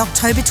 Saturday,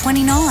 October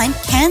 29,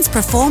 Cairns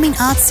Performing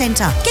Arts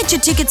Centre. Get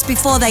your tickets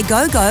before they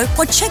go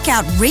or check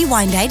out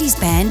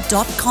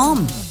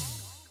rewind80sband.com.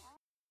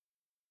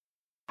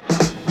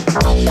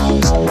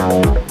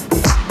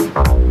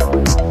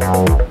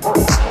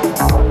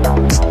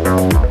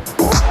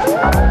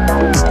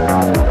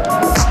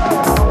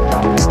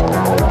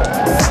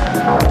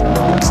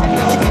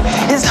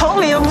 It's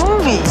only a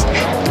movie.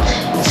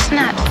 It's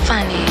not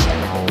funny.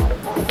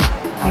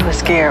 You were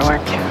scared,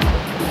 weren't you?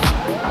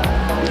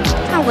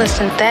 I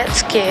wasn't that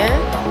scared.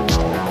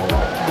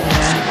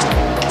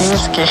 Yeah, you were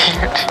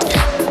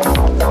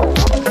scared.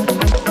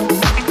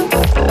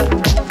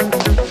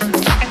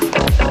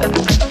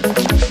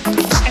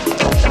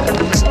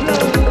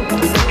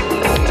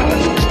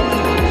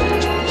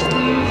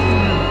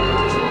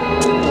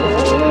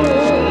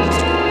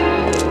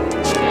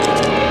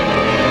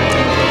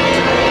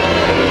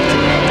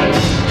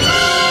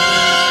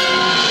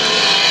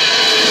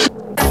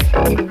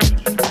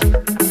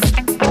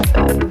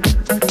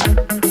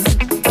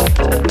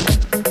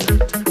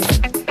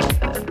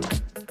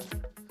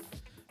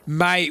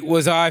 Mate,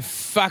 was I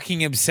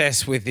fucking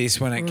obsessed with this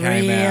when it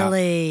came out.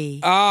 Really?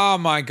 Oh,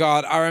 my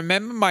God. I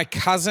remember my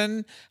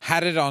cousin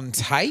had it on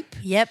tape.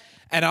 Yep.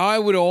 And I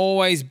would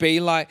always be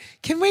like,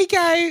 can we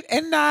go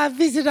and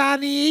visit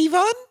Auntie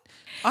Yvonne?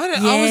 I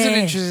wasn't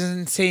Yeah. interested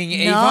in seeing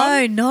No,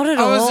 Yvonne. not at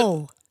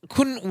all.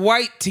 Couldn't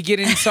wait to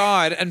get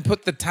inside and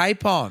put the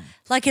tape on.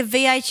 Like a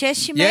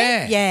VHS, you mean?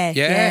 Yeah,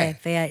 yeah.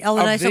 VHS. Oh,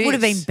 Of no, so it would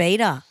have been this.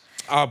 beta.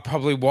 Oh, it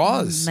probably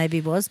was. Maybe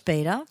it was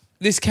beta.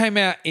 This came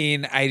out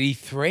in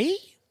 83.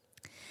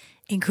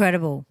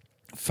 Incredible.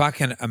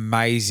 Fucking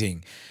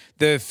amazing.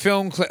 The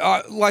film,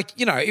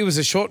 it was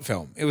a short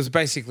film. It was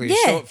basically a Yeah.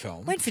 short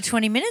film. Went for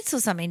 20 minutes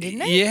or something,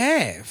 didn't it?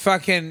 Yeah,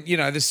 fucking,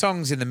 the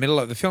song's in the middle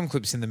of the film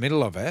clip's in the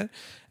middle of it.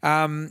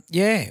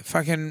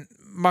 Fucking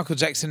Michael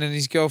Jackson and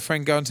his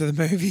girlfriend going to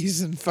the movies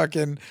and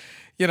fucking,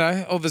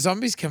 all the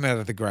zombies come out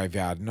of the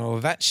graveyard and all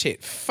of that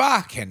shit.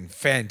 Fucking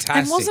fantastic.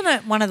 And wasn't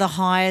it one of the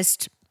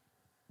highest,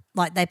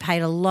 like they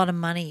paid a lot of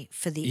money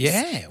for this?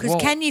 Yeah, Because well-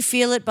 Can You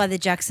Feel It by the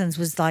Jacksons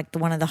was like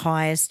one of the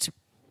highest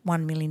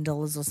 $1 million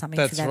or something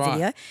That's for that right.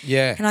 video.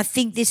 Yeah. And I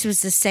think this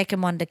was the second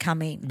one to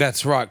come in.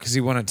 That's right, because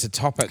he wanted to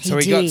top it. So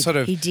He he got did, sort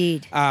of he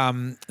did.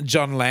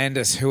 John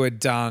Landis, who had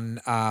done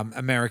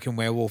American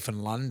Werewolf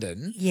in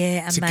London,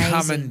 Yeah, to come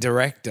amazing. and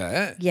direct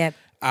it. Yep.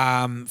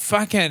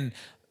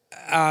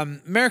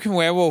 American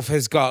Werewolf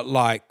has got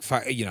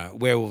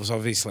werewolves.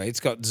 Obviously, it's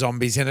got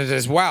zombies in it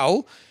as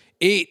well.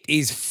 It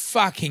is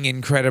fucking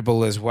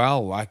incredible as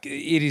well. Like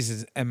it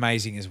is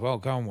amazing as well.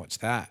 Go and watch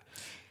that.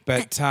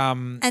 But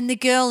And the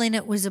girl in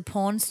it was a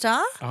porn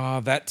star.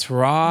 oh, that's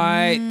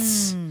right.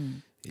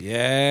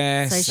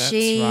 Yes, So that's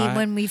she, right.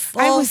 when we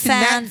I all wasn't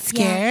that found,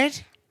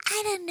 scared.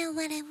 I don't know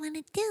what I want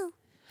to do.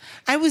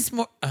 I was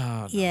more. Oh,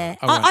 no. Yeah,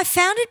 I won't. I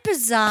found it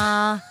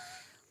bizarre.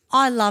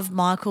 I love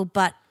Michael,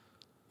 but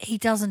he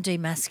doesn't do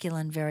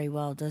masculine very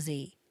well, does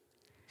he?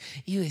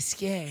 You were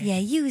scared. Yeah,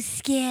 you were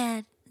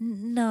scared.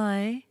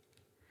 No.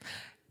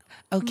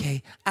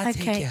 Okay, I'll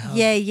take you home.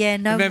 Yeah.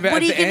 No. Remember What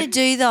at are you the going to end?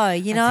 do though?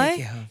 You know? I'll take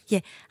you home. Yeah,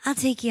 I'll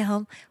take you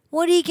home.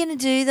 What are you going to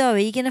do though? Are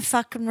you going to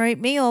fucking root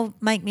me or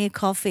make me a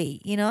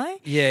coffee? You know?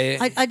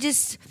 Yeah. I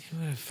just.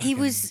 He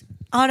was.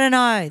 I don't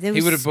know. There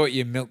was He would have bought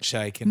you a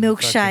milkshake. And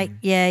milkshake.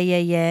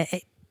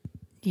 fucking-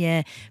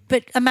 Yeah.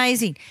 But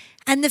amazing.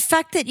 And the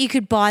fact that you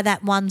could buy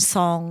that one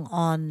song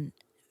on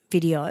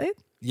video,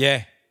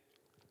 Yeah.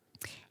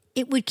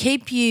 it would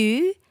keep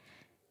you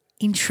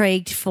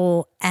intrigued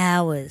for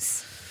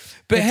hours.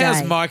 But a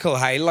how's day. Michael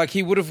Hay? Like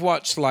he would have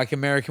watched like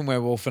American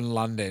Werewolf in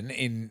London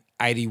in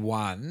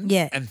 81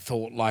 Yeah. and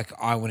thought like,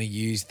 I want to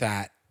use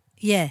that.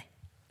 Yeah.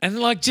 And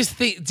like just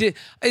think,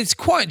 it's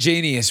quite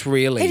genius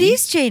really. It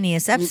is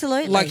genius,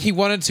 absolutely. Like he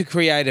wanted to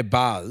create a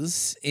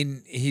buzz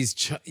in his,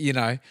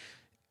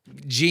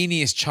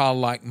 genius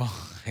childlike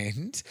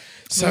mind.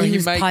 So Well, he he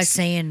was makes,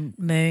 Piscean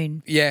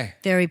moon. yeah,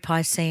 Very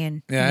Piscean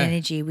in Yeah.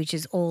 energy, which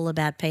is all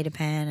about Peter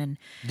Pan and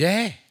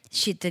yeah,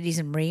 shit that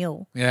isn't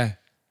real. yeah.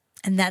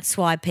 And that's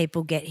why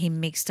people get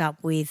him mixed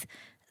up with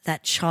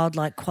that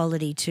childlike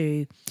quality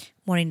to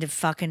wanting to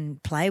fucking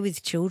play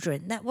with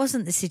children. That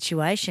wasn't the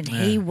situation.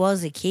 He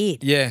was a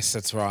kid Yes,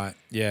 that's right.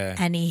 Yeah.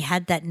 and he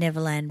had that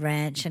Neverland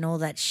Ranch and all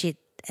that shit.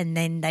 And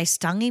then they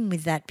stung him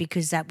with that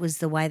because that was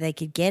the way they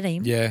could get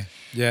him. Yeah.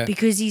 Yeah.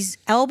 Because his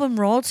album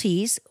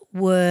royalties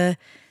were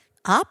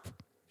up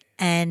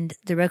and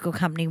the record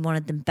company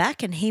wanted them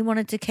back and he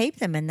wanted to keep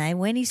them and they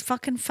went his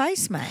fucking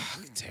face, mate.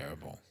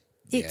 Terrible.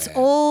 It's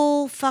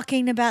all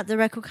fucking about the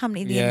record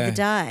company at the end of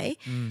the day.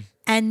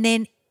 And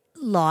then,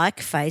 like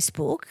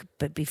Facebook,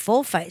 but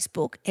before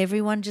Facebook,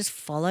 everyone just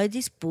followed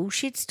this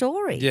bullshit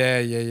story.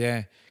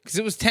 Yeah. Because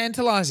it was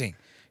tantalizing.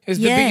 It was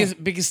Yeah. the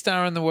biggest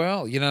star in the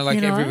world.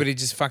 Everybody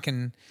just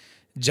fucking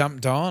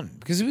jumped on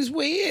because it was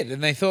weird.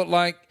 And they thought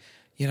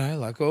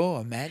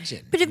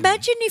imagine. But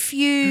imagine if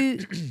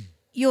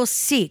you're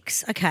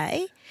 6,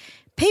 okay?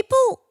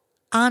 People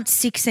aren't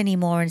 6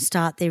 anymore and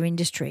start their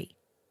industry.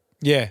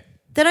 Yeah.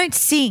 They don't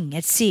sing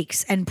at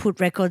 6 and put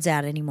records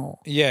out anymore.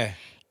 Yeah.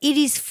 It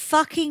is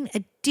fucking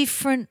a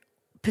different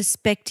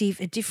perspective,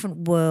 a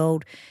different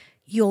world.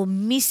 You're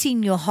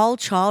missing your whole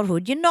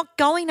childhood. You're not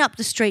going up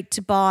the street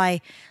to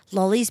buy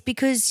lollies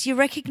because you're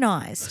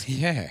recognised,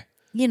 Yeah.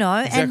 you know.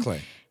 Exactly.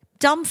 And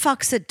dumb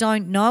fucks that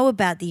don't know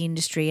about the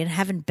industry and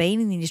haven't been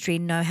in the industry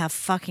and know how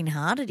fucking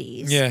hard it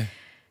is Yeah.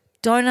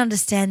 don't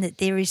understand that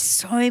there is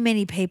so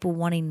many people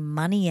wanting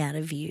money out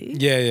of you.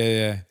 Yeah, yeah,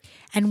 yeah.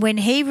 And when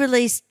he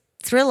released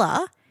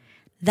Thriller,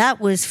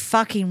 that was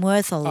fucking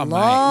worth a Oh,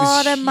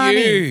 lot mate, it of was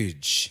money.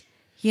 huge.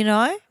 You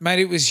know? Mate,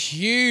 it was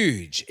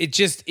huge.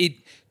 It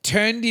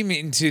turned him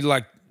into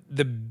like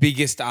the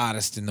biggest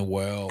artist in the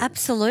world.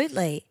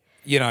 Absolutely.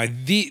 You know,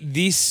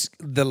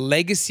 the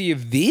legacy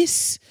of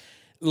this,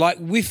 like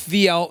with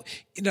the,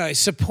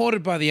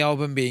 supported by the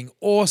album being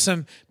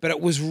awesome, but it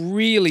was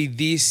really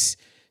this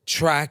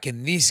track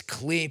and this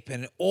clip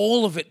and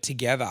all of it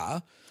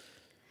together.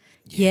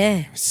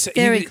 Yeah. So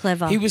Very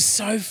clever. He was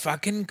so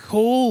fucking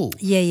cool.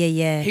 Yeah.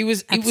 It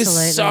was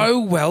Absolutely. so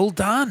well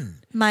done.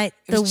 Mate,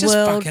 It was just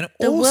fucking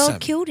the world awesome.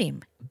 killed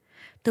him.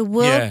 The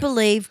world Yeah.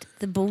 believed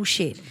the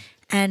bullshit.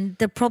 And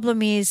the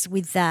problem is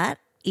with that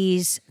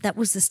was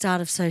the start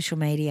of social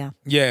media.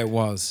 Yeah, it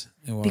was.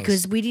 It was.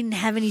 Because we didn't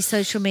have any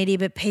social media,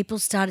 but people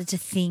started to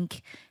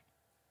think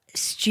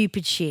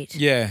stupid shit.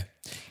 Yeah.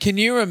 Can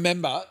you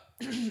remember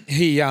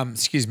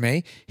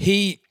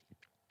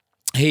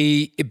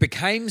it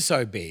became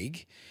so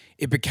big.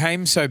 It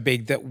became so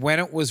big that when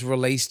it was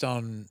released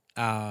on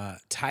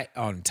tape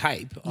on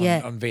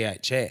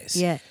VHS,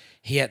 Yeah.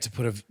 he had to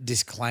put a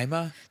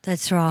disclaimer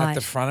That's right. at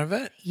the front of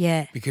it.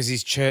 Yeah. Because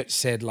his church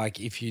said, like,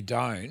 if you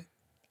don't,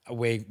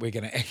 we're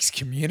going to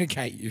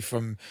excommunicate you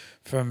from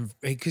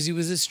because he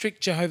was a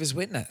strict Jehovah's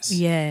Witness.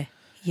 Yeah.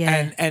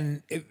 Yeah.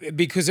 And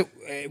because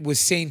it was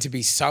seen to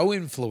be so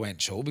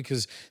influential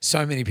because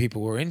so many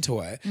people were into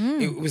it,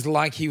 it was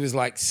like he was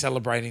like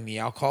celebrating the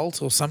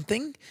occult or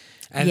something,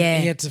 and Yeah.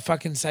 he had to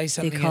fucking say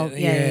something. occult,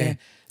 yeah.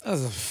 That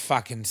was a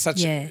fucking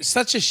such Yeah.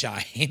 a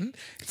shame.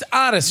 It's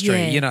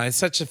artistry, Yeah. It's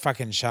such a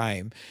fucking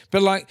shame.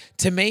 But like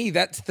to me,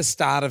 that's the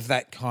start of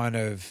that kind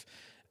of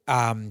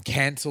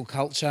cancel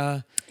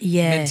culture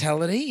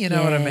mentality. You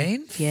know what I Yeah.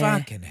 mean? Yeah.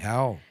 Fucking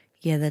hell.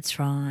 Yeah, that's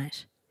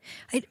right.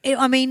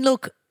 I mean,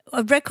 look,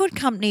 a record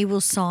company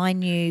will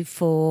sign you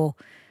for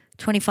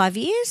 25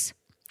 years.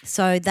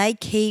 So they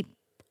keep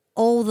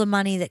all the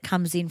money that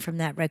comes in from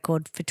that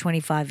record for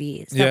 25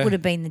 years. That Yeah. would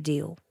have been the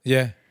deal.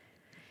 Yeah.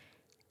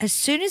 As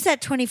soon as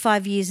that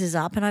 25 years is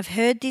up, and I've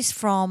heard this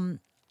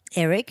from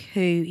Eric, who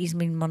is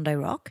in Mondo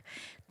Rock,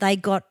 they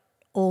got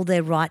all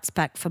their rights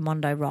back for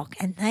Mondo Rock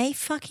and they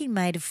fucking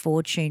made a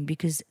fortune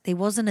because there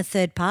wasn't a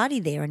third party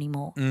there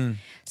anymore.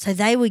 So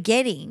they were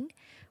getting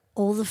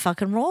all the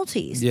fucking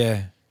royalties.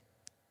 Yeah.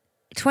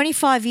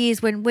 25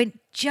 years when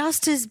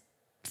just as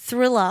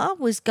Thriller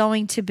was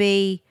going to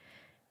be,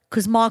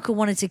 because Michael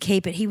wanted to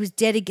keep it, he was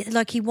dedicated,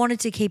 like he wanted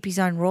to keep his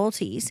own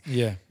royalties.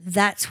 Yeah.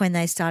 That's when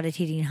they started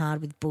hitting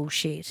hard with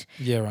bullshit.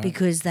 Yeah, right.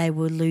 Because they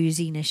were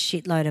losing a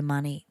shitload of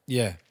money,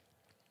 Yeah.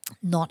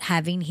 not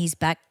having his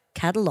back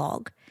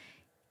catalogue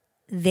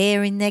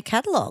there in their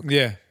catalogue.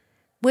 Yeah.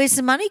 Where's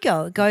the money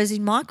go? It goes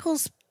in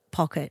Michael's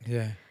pocket,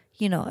 Yeah.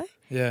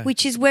 Yeah.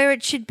 Which is where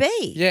it should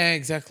be. Yeah,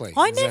 exactly.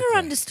 I never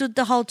understood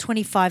the whole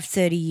 25,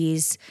 30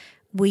 years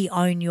we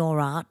own your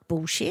art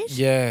bullshit.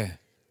 Yeah.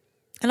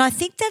 And I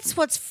think that's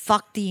what's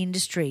fucked the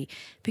industry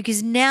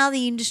because now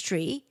the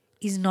industry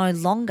is no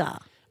longer.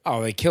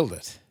 Oh, they killed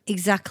it.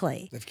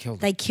 Exactly. They've killed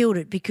it. They killed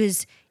it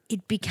because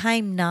it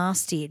became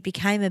nasty. It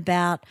became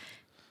about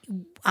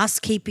us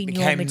keeping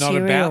your Became material.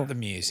 not about the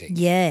music.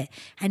 Yeah.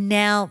 And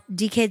now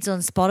dickheads on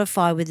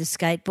Spotify with a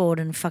skateboard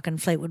and fucking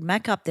Fleetwood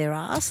Mac up their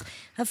ass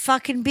are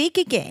fucking big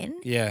again.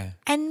 Yeah.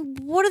 And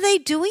what are they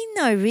doing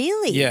though,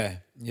 really? Yeah.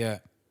 Yeah.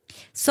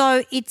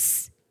 So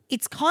it's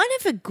kind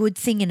of a good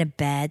thing and a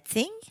bad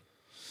thing.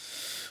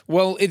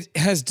 Well, it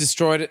has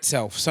destroyed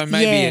itself. So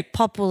maybe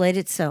pop will eat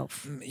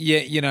itself.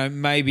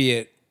 maybe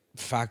it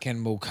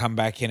fucking will come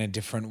back in a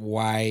different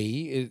way.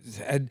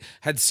 It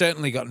had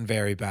certainly gotten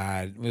very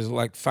bad. It was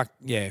like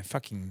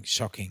fucking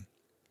shocking.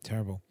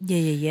 Terrible.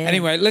 Yeah.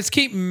 Anyway, let's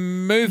keep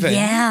moving.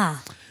 Yeah.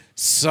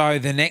 So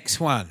the next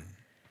one.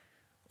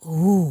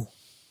 Ooh.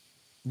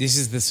 This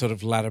is the sort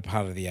of latter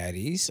part of the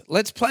 80s.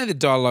 Let's play the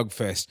dialogue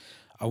first.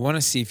 I want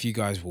to see if you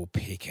guys will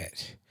pick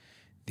it.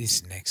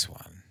 This next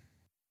one.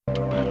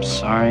 I'm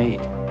sorry.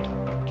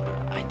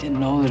 I didn't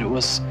know that it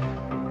was...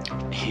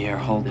 Here,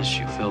 hold this.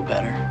 You feel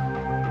better?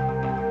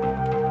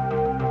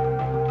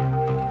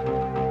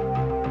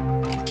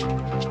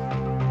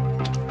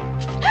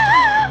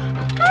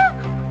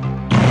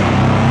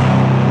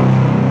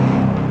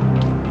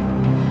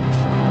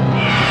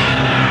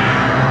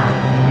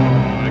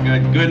 I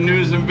got good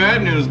news and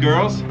bad news,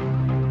 girls.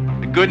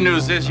 The good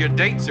news is your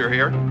dates are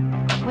here.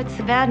 What's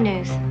the bad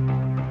news?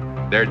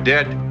 They're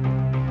dead.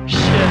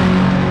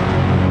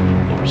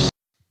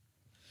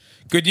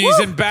 Good news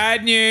and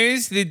bad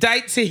news. The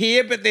dates are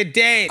here, but they're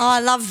dead. Oh, I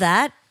love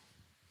that.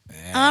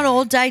 Aren't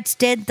all dates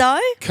dead though?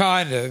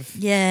 Kind of.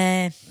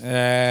 Yeah.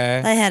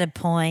 They had a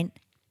point.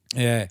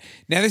 Yeah.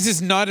 Now, this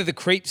is Night of the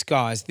Creeps,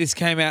 guys. This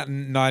came out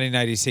in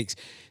 1986.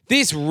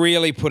 This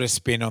really put a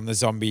spin on the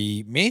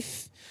zombie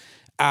myth.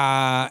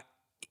 It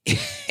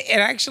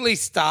actually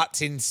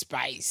starts in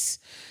space.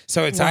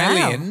 So it's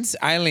aliens,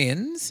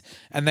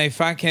 and they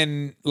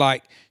fucking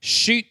like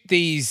shoot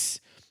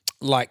these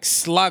like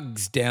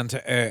slugs down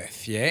to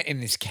Earth, in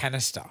this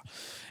canister.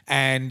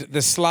 And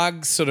the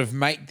slugs sort of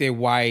make their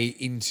way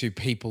into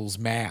people's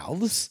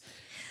mouths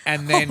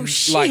and then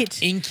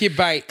like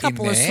incubate A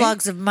couple in of there.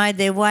 slugs have made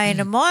their way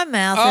into my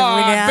mouth every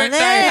I now bet and they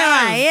then.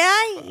 have.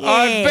 Yeah.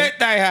 I bet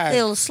they have.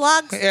 Little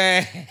slugs.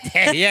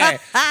 Yeah.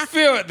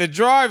 Feel it, the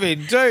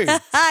drive-in too. Yeah,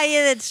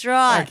 that's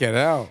right. Fucking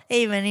hell.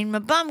 Even in my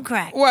bum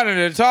crack. One at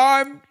a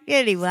time.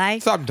 Anyway.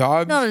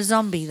 Sometimes. Not a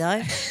zombie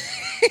though.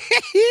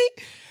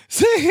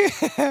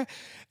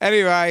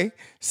 Anyway,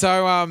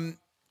 so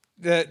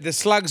the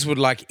slugs would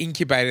like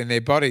incubate in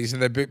their bodies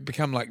and they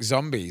become like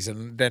zombies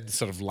and then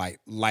sort of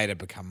later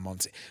become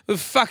monsters. We're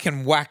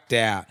fucking whacked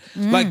out.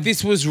 Like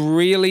this was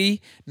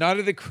really, Night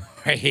of the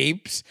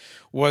Creeps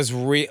was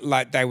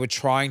like they were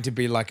trying to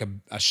be like a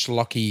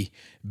schlocky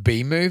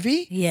B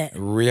movie. Yeah.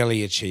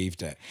 Really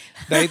achieved it.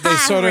 They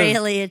sort of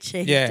really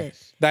achieved it.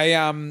 They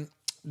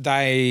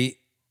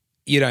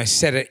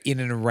set it in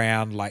and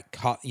around like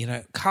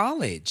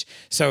college.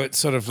 So it's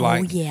sort of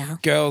like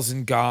girls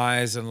and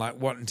guys and like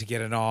wanting to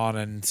get it on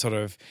and sort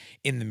of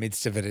in the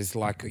midst of it is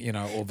like, all the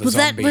zombies. Well,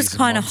 that was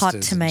kind of hot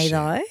monsters to and me shit.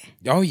 though.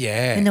 Oh,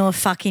 yeah. And they were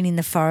fucking in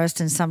the forest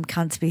and some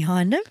cunts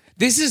behind them.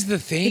 This is the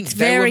thing. It's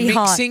they very were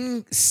hot.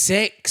 mixing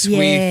sex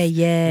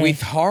Yeah.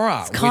 with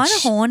horror. It's kind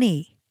of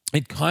horny.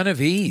 It kind of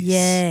is.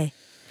 Yeah.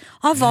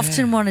 I've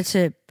often wanted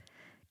to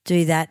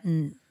do that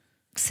and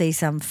see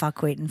some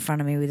fuckwit in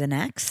front of me with an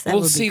axe. That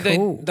would be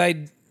cool.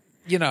 They'd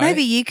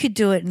Maybe you could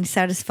do it and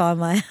satisfy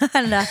my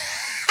hunger.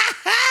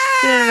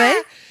 You know what I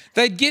mean?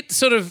 They'd get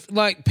sort of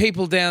like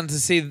people down to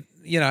see,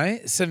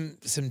 some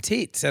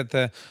tits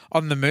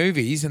on the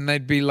movies, and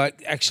they'd be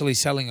like actually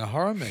selling a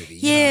horror movie.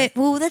 Yeah,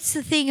 well, that's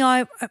the thing.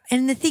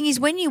 And the thing is,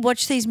 when you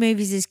watch these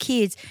movies as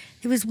kids,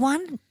 there was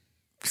one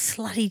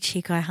slutty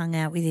chick I hung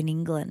out with in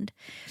England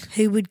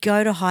who would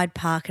go to Hyde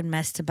Park and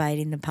masturbate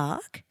in the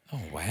park. Oh,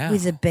 wow.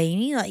 With a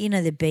beanie, like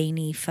the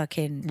beanie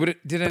fucking.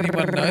 Did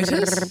anyone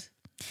notice?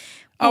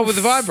 Oh, with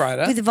the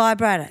vibrator? With the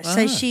vibrator. Oh.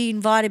 So she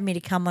invited me to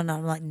come on.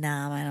 I'm like,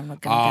 nah, man, I'm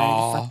not going to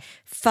go to the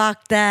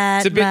fuck that,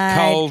 It's a bit mate.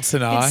 cold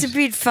tonight. It's a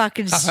bit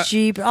fucking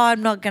stupid.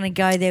 I'm not going to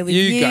go there with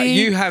you.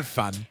 You have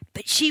fun.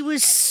 But she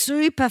was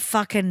super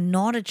fucking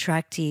not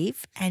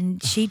attractive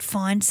and she'd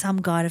find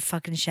some guy to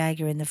fucking shag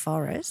her in the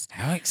forest.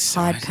 How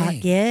exciting. Hyde Park,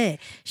 yeah.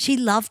 She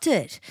loved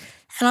it.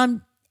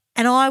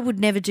 And I would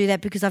never do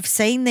that because I've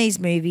seen these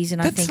movies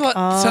and I think, That's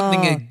like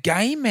something a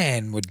gay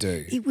man would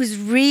do. It was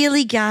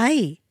really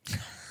gay.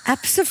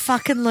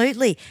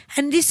 Abso-fucking-lutely.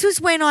 And this was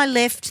when I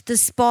left the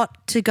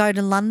spot to go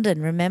to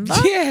London, remember?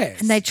 Yes.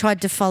 And they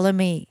tried to follow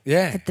me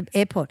at the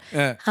airport.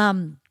 Yeah.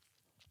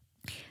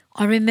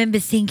 I remember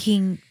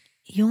thinking,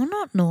 you're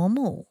not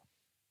normal.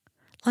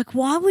 Like,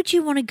 why would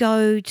you want to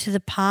go to the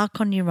park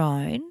on your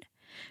own,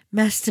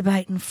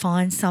 masturbate and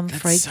find some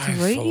freak to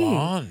root full you?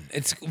 on.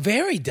 It's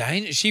very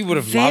dangerous. She would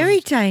have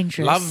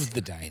dangerous. loved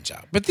the danger.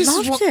 But this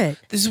is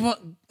what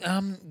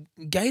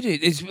gay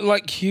dude. It's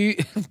like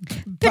cute.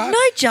 But no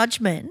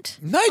judgment.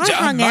 No I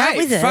hung mate, out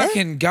with her.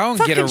 fucking go and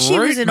get a root, She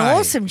was an mate.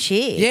 awesome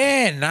chick.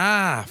 Yeah,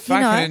 nah.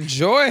 Fucking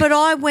enjoy it. But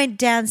I went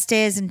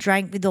downstairs and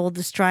drank with all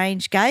the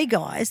strange gay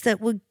guys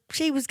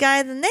she was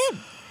gayer than them.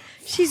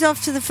 She's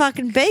off to the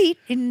fucking beat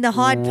in the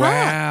Hyde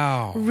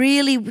Wow. Park.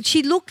 Really,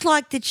 she looked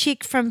like the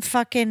chick from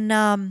fucking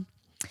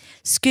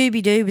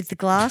Scooby-Doo with the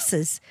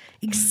glasses.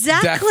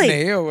 Exactly.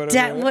 Daphne or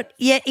whatever.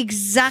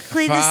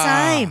 Exactly the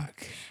same.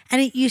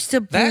 And it used to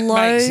That blow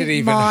makes it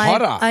even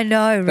hotter. I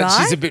know, right?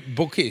 That she's a bit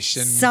bookish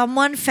and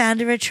Someone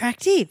found her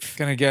attractive.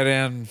 gonna go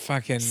down and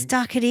fucking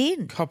Stuck it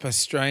in. copper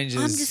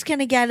strangers. I'm just going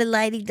to go to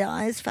Lady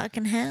Di's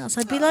fucking house.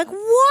 I'd be like,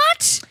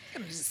 what?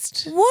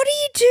 What do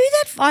you do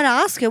that for? I'd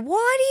ask her,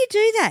 why do you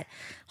do that?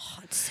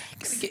 Hot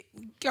sex.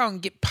 Go and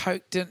get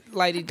poked at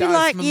Lady Be Di's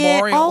like,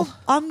 memorial.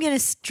 I'm going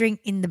to drink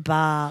in the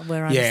bar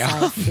where I'm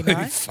safe, you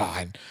know?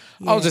 Fine.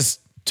 Yeah. I'll just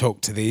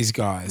talk to these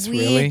guys,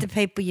 Weird, really. the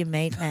people you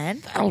meet,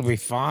 man. That'll be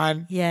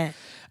fine. Yeah.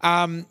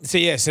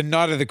 So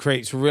Night of the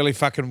Creeps, really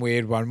fucking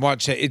weird one.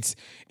 Watch it.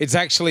 It's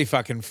actually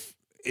fucking,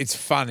 it's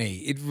funny.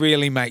 It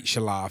really makes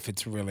you laugh.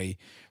 It's really,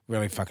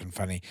 really fucking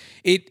funny.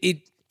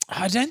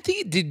 I don't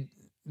think it did,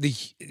 the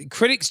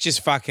critics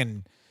just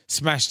fucking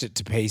smashed it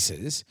to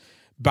pieces,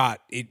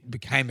 but it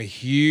became a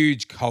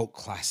huge cult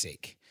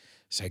classic.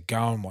 So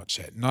go and watch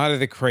it. Night of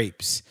the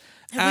Creeps.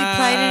 Have we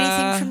played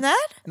anything from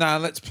that? No,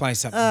 let's play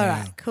something All now.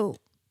 right, cool.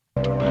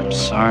 I'm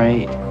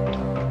sorry.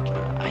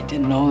 I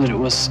didn't know that it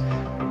was.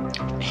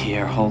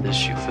 Here, hold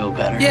this. You feel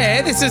better.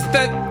 Yeah, this is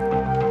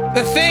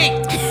the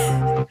thing.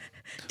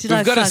 Did I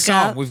We've got a fuck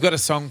song. up? We've got a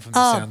song from the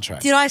soundtrack.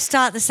 Did I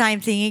start the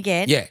same thing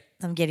again? Yeah.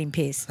 I'm getting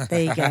pissed.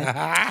 There you go.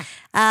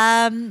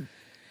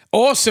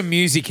 Awesome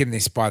music in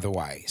this, by the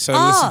way. So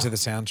listen to the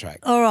soundtrack.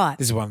 All right.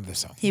 This is one of the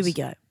songs. Here we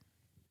go.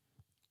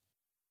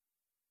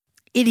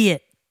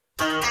 Idiot.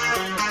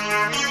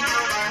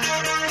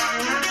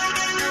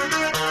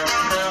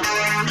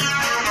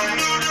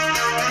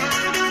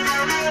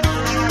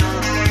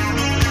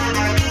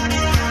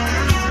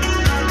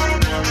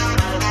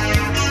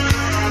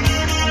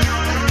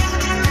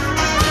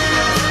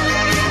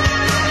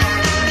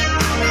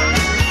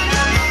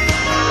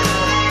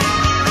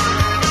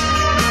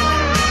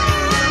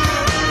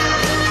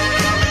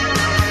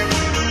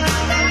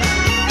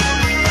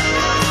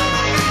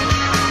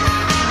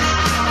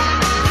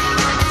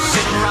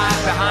 Sitting right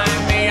behind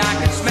me, I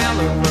can smell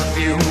her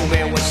perfume.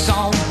 It was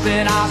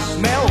something I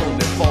smelled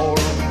before.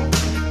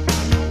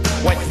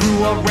 Went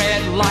through a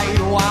red light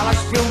while I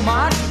spilled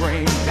my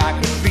drink. I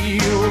could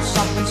feel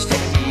something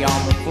sticky on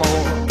the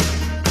floor.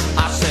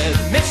 I said,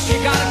 Miss, you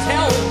gotta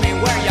tell me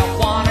where you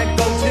wanna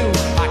go to.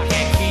 I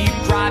can't keep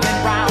driving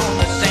round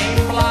the same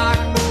block.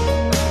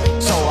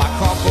 So I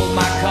crumpled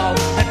my cup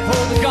and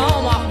pulled the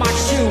gum off my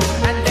shoe.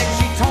 And then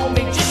she told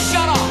me, just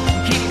shut up and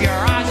keep your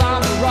eyes on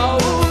the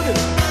road.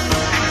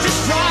 And just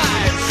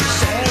drive, she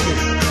said.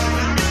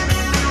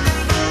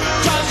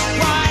 Just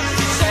drive,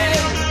 she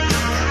said.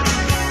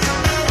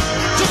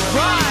 Just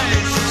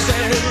drive, she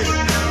said.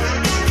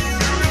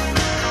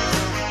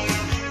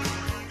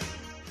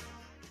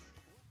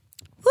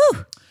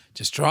 Woo.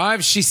 Just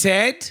Drive, She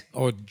Said,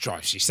 or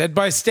Drive, She Said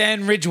by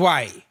Stan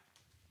Ridgway.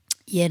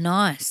 Yeah,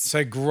 nice.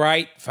 So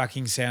great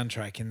fucking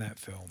soundtrack in that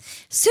film.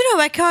 Pseudo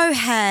Echo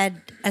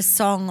had a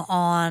song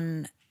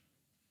on,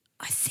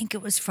 I think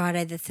it was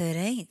Friday the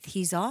 13th,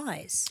 His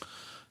Eyes.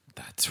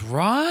 That's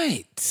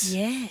right.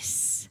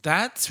 Yes.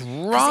 That's 'Cause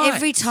right.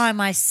 every time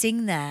I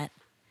sing that,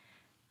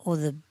 or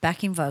the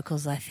backing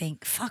vocals, I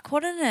think, fuck,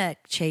 what an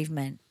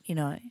achievement,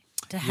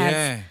 to have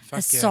Yeah, a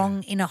fuck yeah.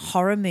 song in a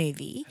horror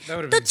movie. That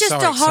would've Not been just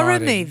so a horror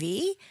exciting.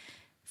 movie,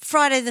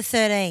 Friday the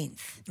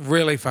 13th.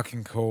 Really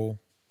fucking cool.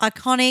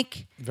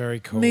 Iconic Very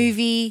cool.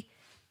 movie,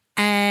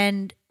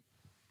 and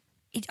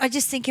I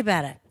just think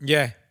about it,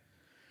 Yeah.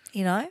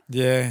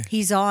 Yeah.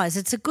 His Eyes.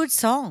 It's a good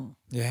song,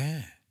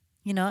 Yeah.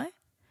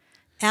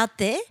 out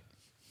there.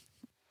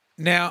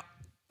 Now,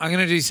 I'm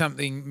going to do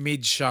something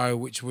mid-show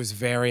which was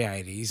very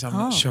 80s. I'm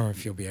not Oh. sure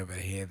if you'll be able to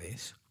hear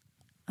this.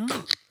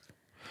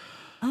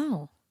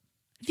 Oh.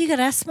 Have you got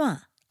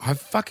asthma? I've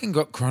fucking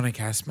got chronic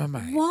asthma,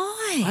 mate.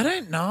 Why? I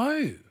don't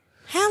know.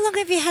 How long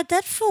have you had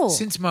that for?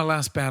 Since my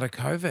last bout of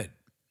COVID.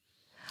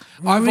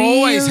 I've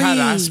always had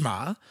Really?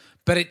 asthma,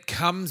 but it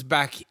comes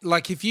back.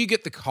 Like if you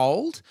get the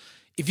cold,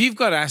 if you've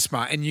got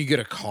asthma and you get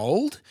a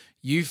cold,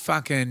 you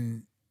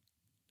fucking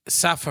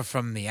suffer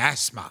from the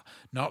asthma,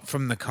 not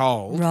from the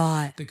cold.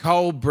 Right. The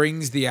cold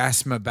brings the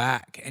asthma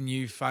back and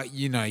you're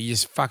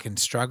just fucking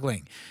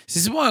struggling. This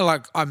is why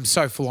I'm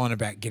so full on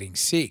about getting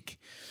sick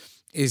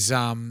is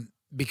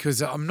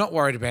because I'm not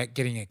worried about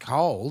getting a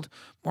cold.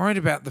 I'm worried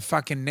about the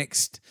fucking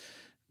next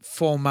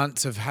 4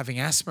 months of having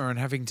asthma and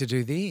having to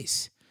do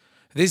this.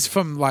 This is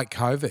from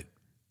COVID.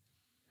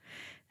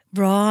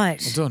 Right.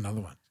 I'll do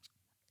another one.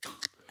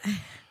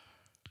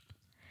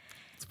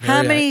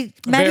 How many?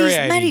 Maddie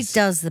 80s.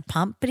 does the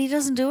pump, but he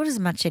doesn't do it as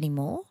much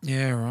anymore.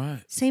 Yeah,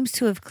 right. Seems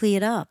to have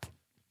cleared up.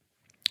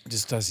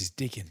 Just does his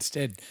dick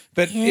instead.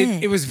 But Yeah.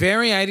 it was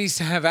very 80s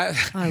to have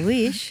I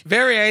wish.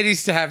 very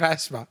 80s to have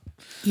asthma.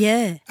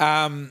 Yeah.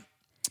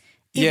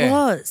 It Yeah.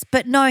 was.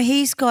 But no,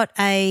 he's got not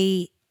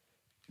a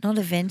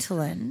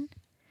Ventolin.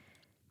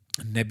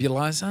 A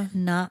nebulizer?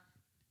 No.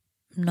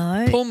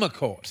 No.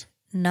 Pulmicort.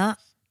 No.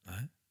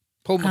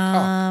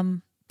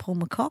 Pulmicort. Paul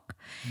McCock.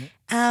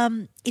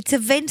 It's a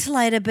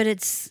ventilator, but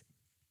it's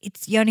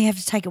you only have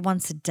to take it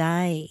once a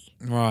day.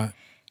 Right.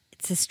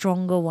 It's a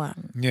stronger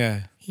one.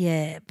 Yeah.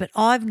 Yeah, but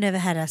I've never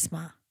had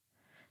asthma.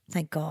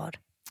 Thank God.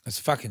 It's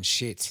fucking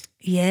shit.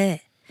 Yeah.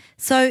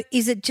 So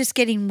is it just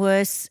getting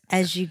worse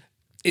as you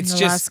in the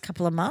last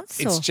couple of months?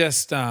 It's or?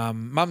 just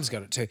Mum's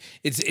got it too.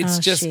 It's Oh,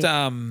 just shit.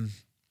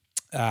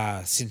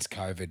 since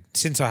COVID.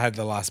 Since I had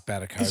the last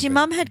bout of COVID. Has your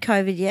mum had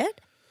COVID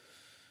yet?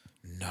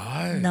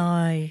 No. No,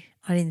 I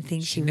didn't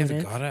think She she never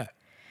would have. got it.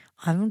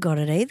 I haven't got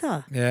it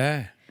either.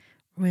 Yeah.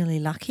 Really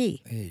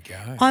lucky. There you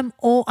go.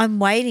 I'm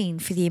waiting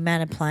for the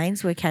amount of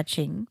planes we're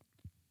catching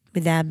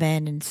with our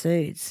band and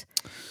Suits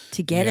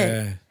to get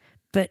it.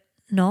 But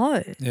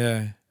no.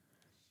 Yeah.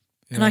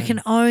 And I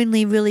can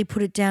only really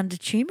put it down to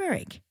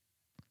turmeric.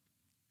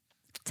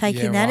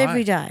 Taking Yeah, that right.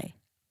 every day.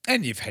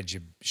 And you've had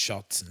your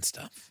shots and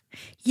stuff.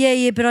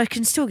 Yeah, but I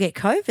can still get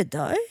COVID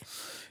though.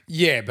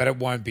 Yeah, but it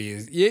won't be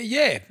as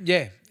yeah.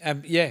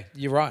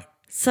 You're right.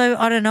 So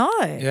I don't know.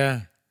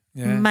 Yeah.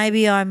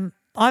 Maybe I've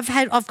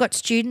got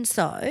students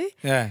though.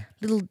 Yeah.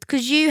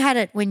 Because you had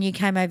it when you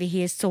came over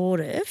here, sort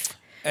of.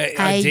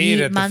 I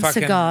did at the months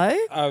fucking,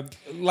 ago.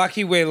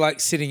 Lucky we're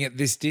sitting at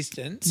this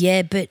distance.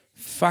 Yeah, but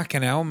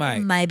Fucking hell, mate.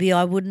 maybe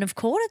I wouldn't have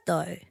caught it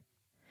though.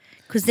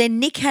 Because then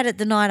Nick had it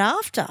the night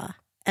after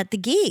at the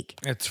gig.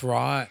 That's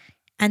right.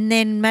 And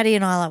then Maddie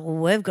and I are like, well,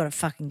 we've got to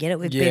fucking get it.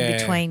 We've been Yeah.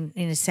 between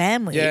in a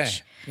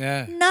sandwich.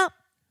 Yeah. No.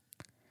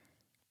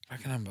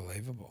 Fucking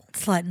unbelievable.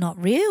 It's like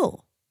not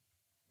real.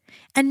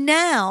 And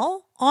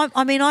now,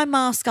 I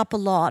mask up a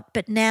lot,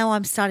 but now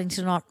I'm starting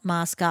to not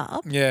mask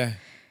up Yeah.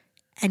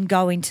 and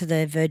go into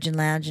the Virgin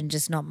Lounge and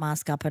just not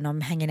mask up, and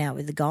I'm hanging out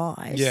with the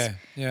guys. Yeah,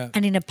 yeah.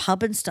 And in a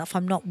pub and stuff,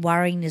 I'm not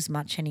worrying as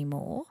much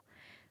anymore.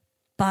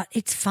 But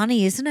it's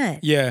funny, isn't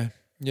it? Yeah,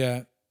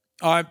 yeah.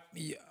 I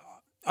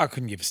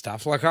couldn't give a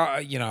stuff. Like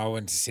I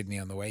went to Sydney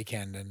on the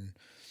weekend and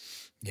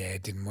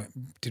didn't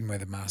wear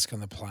the mask on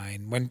the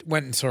plane. Went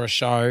and saw a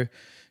show.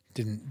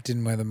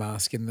 Didn't wear the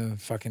mask in the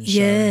fucking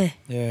show.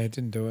 Yeah,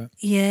 didn't do it.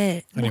 Yeah.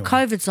 Anyway. Well,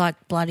 COVID's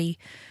like bloody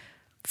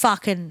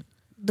fucking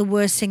the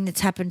worst thing that's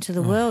happened to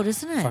the world,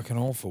 isn't it? Fucking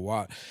awful.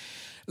 What?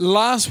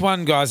 Last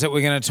one, guys, that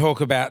we're going to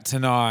talk about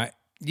tonight.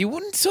 You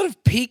wouldn't sort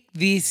of pick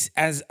this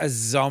as a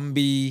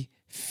zombie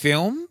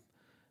film,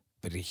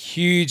 but a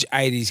huge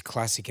 80s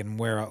classic, and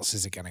where else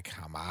is it going to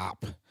come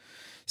up?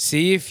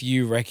 See if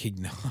you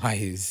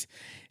recognise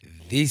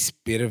this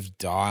bit of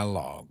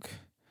dialogue.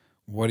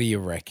 What do you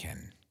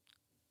reckon?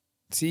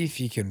 See if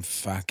you can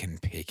fucking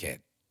pick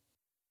it.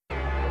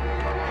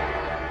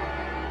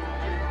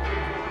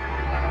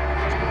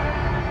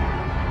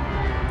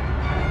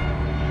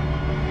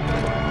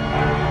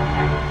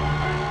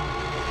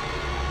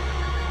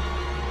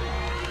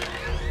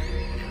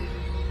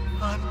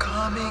 I'm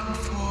coming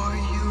for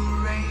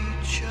you,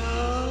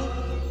 Rachel.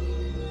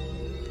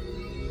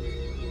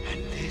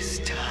 And this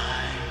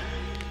time,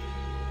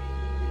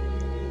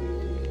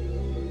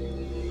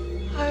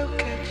 I'll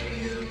get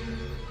you.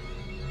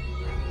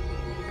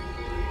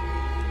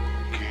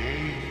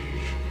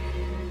 Cage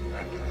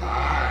and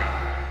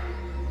I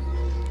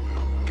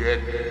will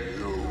get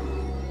you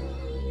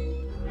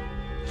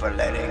For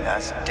letting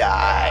us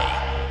die.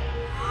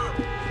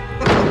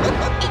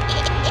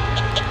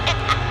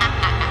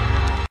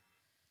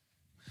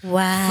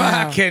 Wow.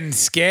 Fucking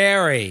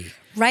scary.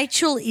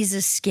 Rachel is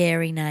a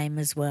scary name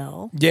as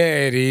well.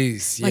 Yeah, it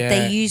is. Like yeah.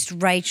 they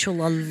used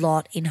Rachel a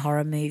lot in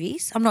horror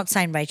movies. I'm not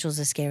saying Rachel's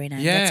a scary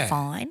name. Yeah. That's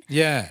fine.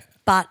 Yeah.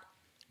 But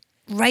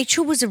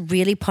Rachel was a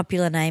really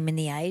popular name in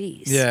the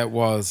 80s. Yeah, it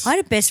was. I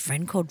had a best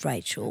friend called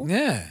Rachel.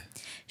 Yeah.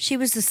 She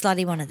was the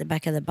slutty one at the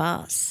back of the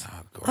bus.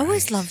 Oh, great. I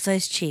always loved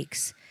those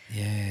chicks.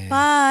 Yeah.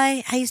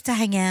 Bye. I used to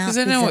hang out. Because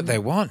they with know them. what they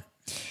want.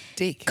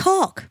 Dick.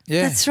 Cock.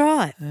 Yeah. That's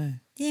right.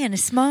 Yeah, and a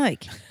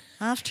smoke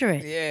after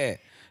it. Yeah.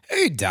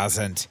 Who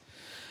doesn't?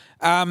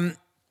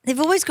 They've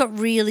always got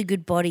really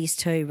good bodies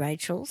too,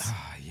 Rachel's.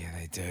 Oh, yeah,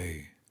 they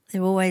do.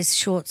 They're always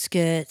short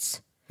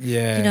skirts.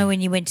 Yeah. You know,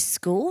 when you went to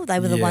school, they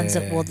were the ones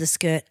that Yeah. wore the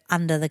skirt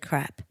under the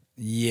crap.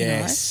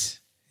 Yes.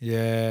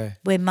 Yeah.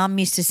 Where Mum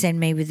used to send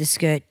me with the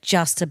skirt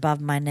just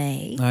above my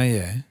knee, Oh,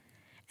 yeah.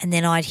 and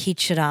then I'd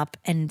hitch it up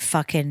and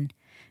fucking,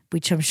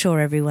 which I'm sure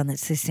everyone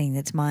that's listening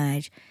that's my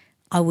age,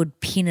 I would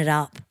pin it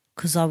up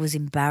because I was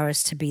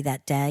embarrassed to be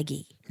that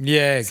daggy.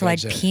 Yeah, So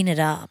gotcha. I'd pin it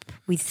up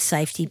with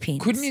safety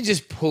pins. Couldn't you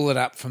just pull it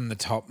up from the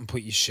top and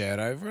put your shirt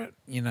over it?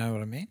 You know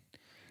what I mean?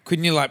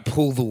 Couldn't you like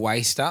pull the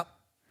waist up?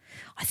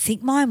 I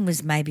think mine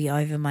was maybe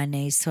over my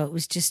knees, so it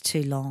was just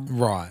too long.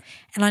 Right.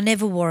 And I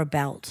never wore a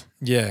belt.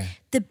 Yeah.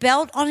 The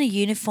belt on a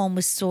uniform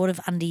was sort of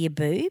under your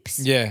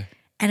boobs. Yeah.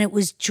 And it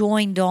was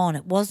joined on.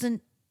 It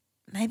wasn't,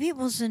 maybe it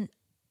wasn't,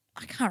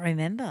 I can't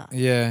remember.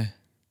 Yeah.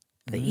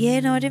 But yeah,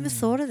 no, I never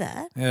thought of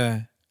that.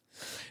 Yeah.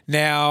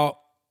 Now,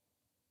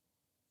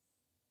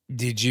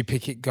 did you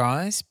pick it,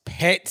 guys?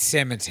 Pet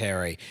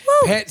Cemetery.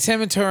 Woo. Pet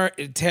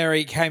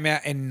Cemetery came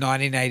out in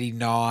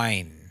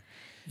 1989.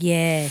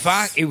 Yes.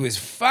 Fuck, it was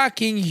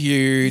fucking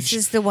huge. This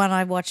is the one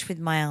I watched with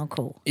my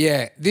uncle.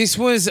 Yeah, this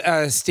was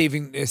a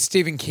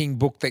Stephen King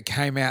book that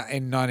came out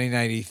in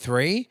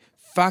 1983.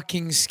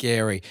 Fucking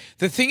scary.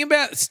 The thing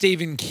about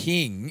Stephen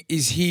King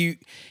is he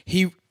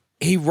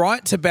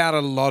writes about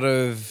a lot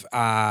of,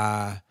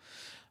 I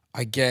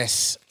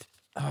guess,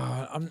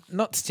 I'm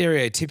not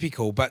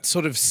stereotypical, but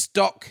sort of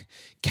stock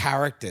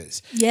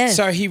characters. Yeah.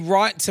 So he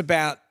writes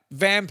about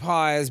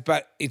vampires,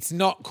 but it's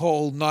not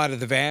called Night of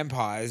the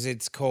Vampires.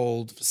 It's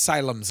called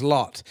Salem's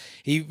Lot.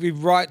 He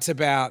writes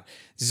about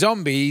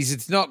zombies.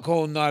 It's not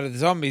called Night of the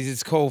Zombies.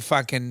 It's called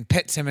fucking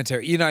Pet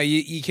Cemetery. You know,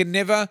 you can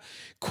never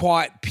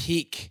quite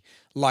pick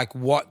like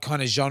what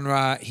kind of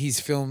genre his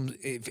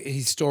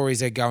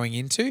stories are going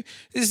into.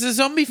 This is a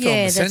zombie film,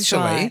 Yeah, that's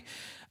essentially.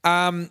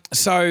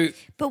 right.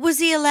 But was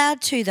he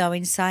allowed to, though,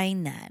 in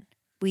saying that,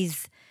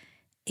 with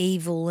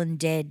Evil and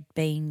Dead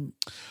being...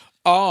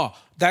 Oh,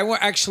 they were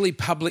actually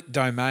public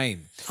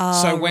domain.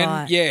 Oh, so when,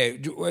 right.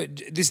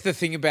 this is the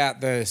thing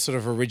about the sort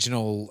of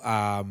original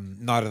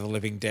Night of the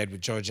Living Dead with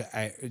George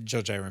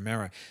A.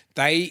 Romero.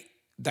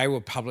 They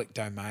were public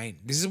domain.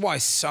 This is why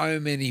so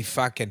many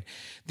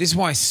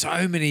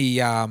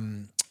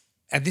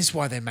and this is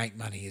why they make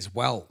money as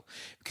well,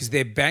 because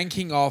they're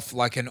banking off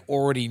like an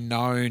already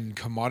known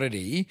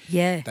commodity.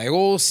 Yeah. They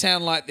all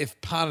sound like they're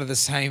part of the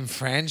same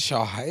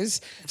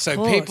franchise. So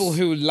course. people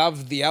who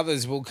love the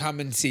others will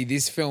come and see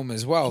this film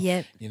as well.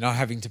 Yep. You're not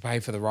having to pay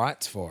for the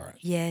rights for it.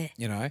 Yeah.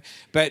 You know?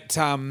 But,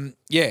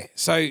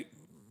 so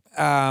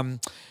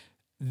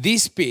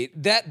this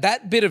bit,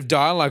 that bit of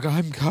dialogue,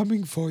 I'm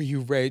coming for you,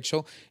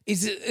 Rachel,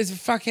 is a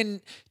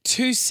fucking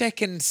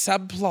 2-second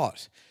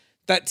subplot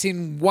that's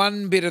in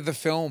one bit of the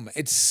film.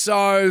 It's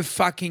so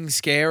fucking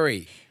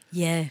scary.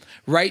 Yeah.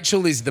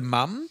 Rachel is the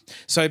mum.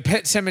 So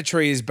Pet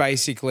Sematary is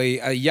basically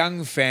a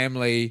young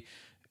family,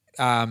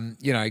 guy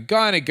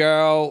and a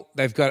girl.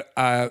 They've got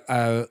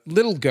a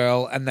little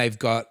girl and they've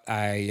got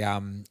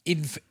a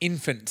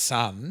infant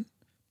son,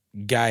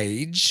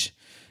 Gage.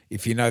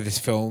 If you know this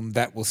film,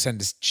 that will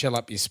send a chill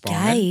up your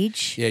spine.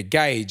 Gage? Yeah,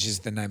 Gage is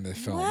the name of the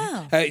film.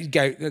 Wow.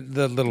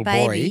 The little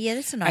boy. Baby, yeah,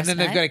 that's a nice And then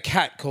they've name. got a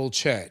cat called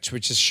Church,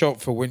 which is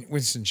short for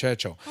Winston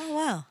Churchill. Oh,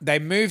 wow. They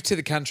moved to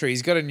the country.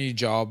 He's got a new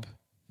job.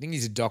 I think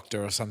he's a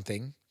doctor or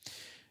something.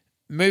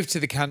 Moved to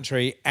the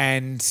country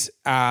and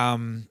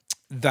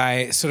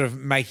they sort of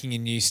making a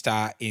new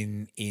start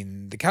in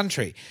the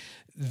country.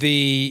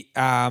 The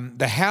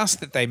house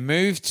that they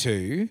moved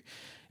to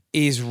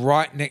is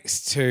right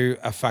next to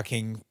a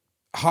fucking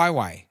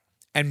highway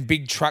and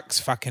big trucks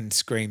fucking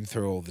scream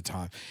through all the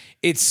time.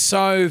 It's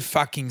so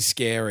fucking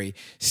scary.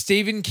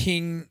 Stephen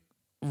King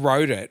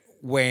wrote it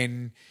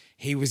when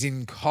he was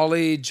in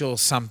college or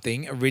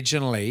something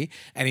originally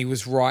and he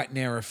was right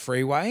near a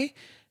freeway.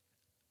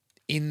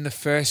 In the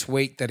first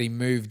week that he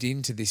moved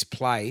into this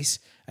place,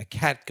 a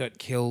cat got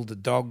killed, a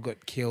dog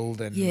got killed,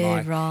 and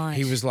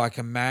he was like,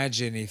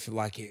 imagine if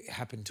like it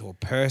happened to a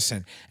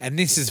person. And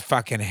this is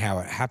fucking how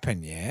it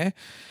happened, yeah?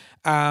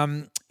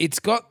 It's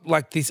got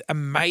like this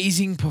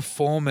amazing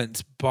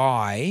performance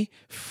by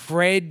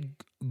Fred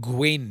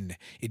Gwynne.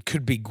 It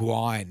could be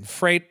Gwynne.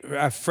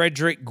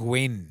 Frederick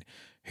Gwynne,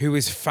 who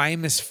is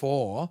famous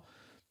for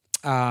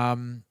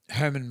Herman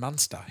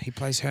Munster. He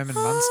plays Herman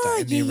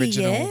Munster in the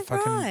original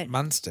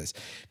Munsters.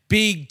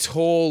 Big,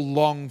 tall,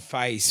 long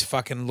face,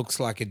 fucking looks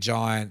like a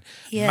giant.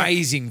 Yeah.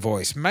 Amazing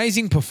voice,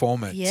 amazing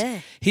performance. Yeah.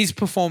 His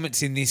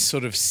performance in this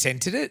sort of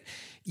centered it.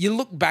 You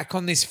look back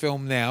on this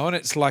film now and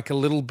it's like a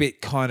little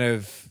bit kind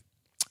of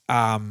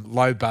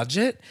low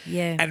budget.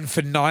 Yeah. And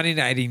for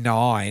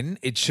 1989,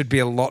 it should be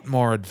a lot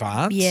more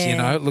advanced. Yeah. You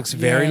know, it looks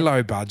very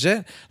low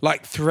budget.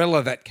 Like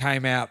Thriller that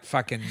came out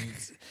fucking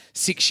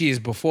 6 years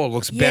before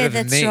looks better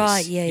than this. Yeah, that's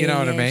right. Yeah, you know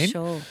what I mean?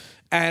 Sure.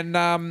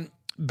 And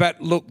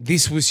but look,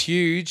 this was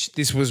huge.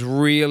 This was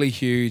really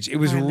huge. It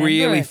was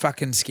really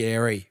fucking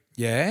scary.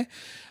 Yeah.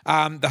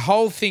 The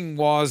whole thing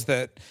was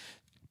that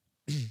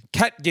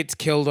cat gets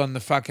killed on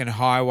the fucking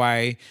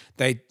highway.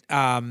 They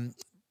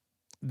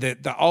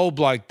the old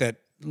bloke that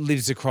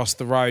lives across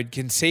the road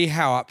can see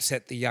how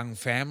upset the young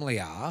family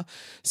are.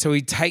 So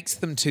he takes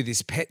them to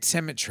this pet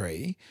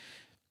cemetery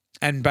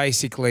and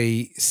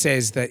basically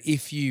says that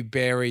if you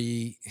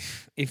bury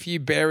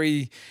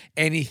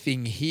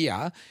anything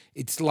here,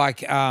 it's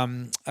like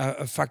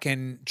a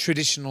fucking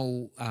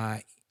traditional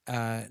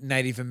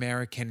Native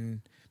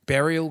American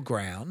burial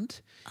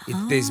ground.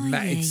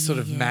 It's sort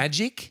of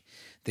magic.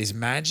 There's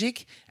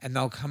magic, and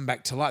they'll come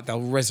back to life.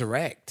 They'll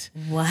resurrect.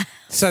 Wow.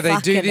 So they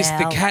do Fucking this.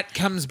 hell. The cat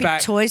comes Big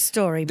back. Toy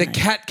Story, The mate.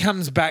 cat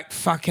comes back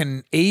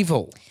fucking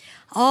evil.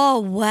 Oh,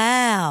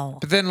 wow.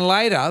 But then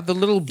later, the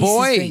little This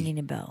boy. is ringing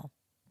a bell.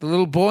 The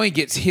little boy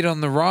gets hit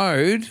on the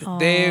road.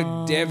 They're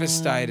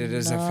devastated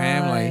as a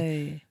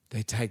family.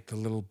 They take the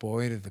little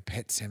boy to the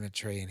pet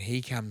cemetery and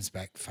he comes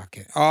back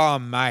fucking... Oh,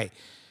 mate.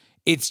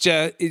 It's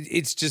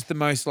just the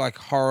most like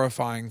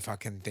horrifying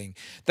fucking thing.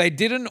 They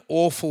did an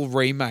awful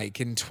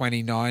remake in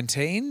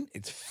 2019.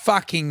 It's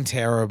fucking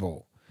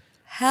terrible.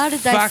 How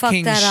did they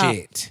fucking fuck that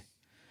shit.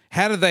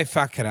 How did they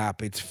fuck it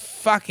up? It's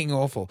fucking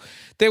awful.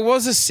 There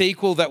was a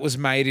sequel that was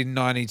made in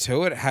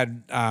 92. It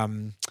had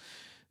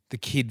the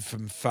kid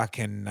from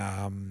fucking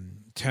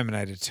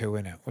Terminator 2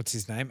 in it. What's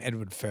his name?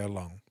 Edward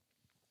Furlong.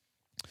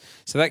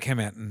 So that came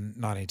out in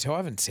 92. I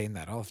haven't seen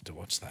that. I'll have to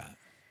watch that.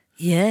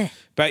 Yeah.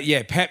 But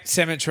yeah, Pet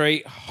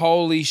Sematary,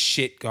 holy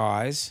shit,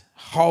 guys.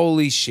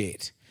 Holy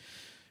shit.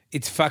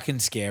 It's fucking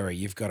scary.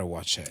 You've got to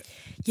watch it.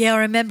 Yeah, I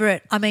remember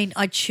it. I mean,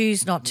 I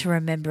choose not to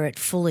remember it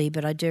fully,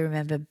 but I do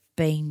remember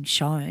being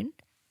shown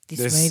this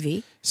There's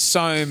movie.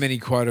 so many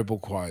quotable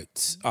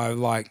quotes. I'm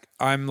like,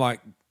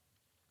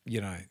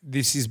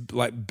 this is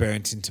like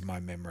burnt into my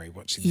memory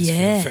watching this for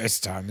the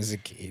first time as a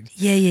kid.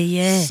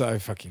 Yeah. So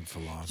fucking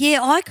full on.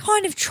 Yeah, I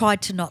kind of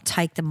tried to not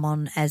take them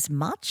on as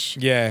much.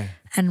 Yeah.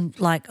 And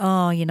like,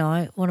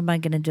 what am I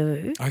going to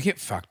do? I get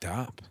fucked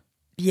up.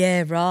 Yeah,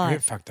 I right.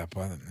 get fucked up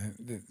by them.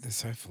 They're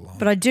so full on.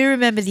 But I do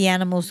remember the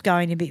animals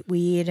going a bit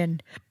weird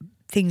and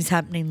things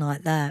happening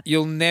like that.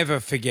 You'll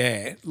never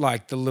forget,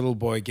 like, the little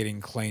boy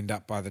getting cleaned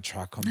up by the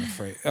truck on the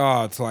free.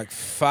 Oh, it's like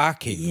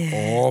fucking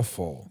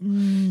awful.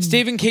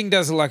 Stephen King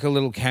does like a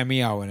little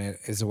cameo in it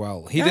as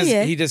well.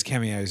 He does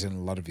cameos in a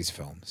lot of his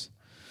films.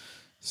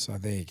 So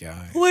there you go.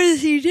 What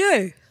does he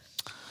do?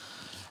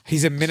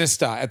 He's a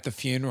minister at the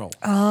funeral.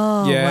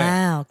 Oh,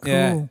 wow.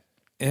 Cool.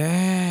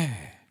 Yeah.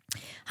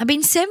 I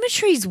mean,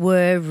 cemeteries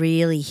were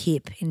really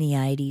hip in the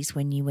 80s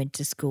when you went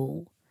to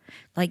school.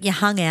 Like, you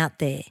hung out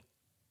there.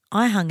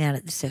 I hung out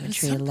at the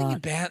cemetery a lot.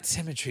 Something about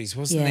cemeteries,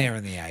 wasn't there,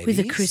 in the 80s? With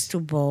a crystal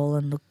ball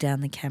and looked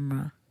down the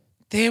camera.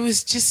 There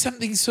was just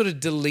something sort of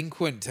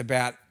delinquent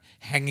about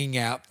hanging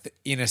out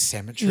in a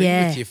cemetery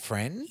Yeah. with your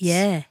friends.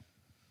 Yeah.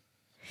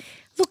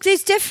 Look,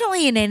 there's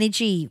definitely an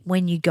energy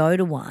when you go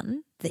to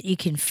one that you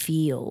can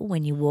feel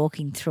when you're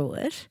walking through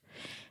it.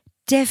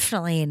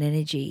 Definitely an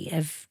energy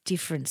of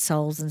different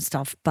souls and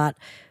stuff. But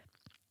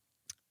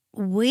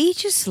we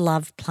just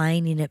love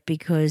playing in it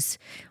because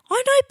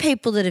I know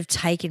people that have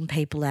taken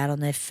people out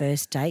on their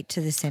first date to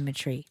the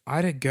cemetery. I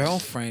had a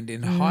girlfriend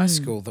in high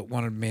school that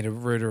wanted me to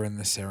root her in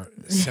the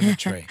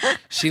cemetery.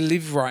 She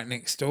lived right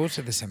next door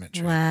to the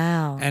cemetery.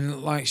 Wow.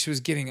 And like she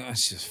was she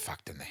was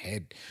fucked in the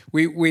head.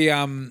 We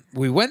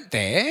went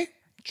there,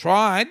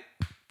 tried,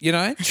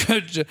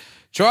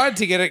 tried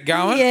to get it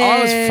going.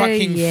 I was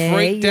fucking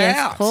freaked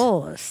out. Of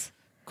course.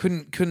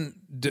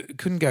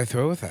 Couldn't go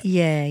through with it.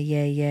 Yeah.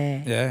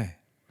 Yeah.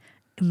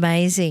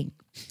 Amazing.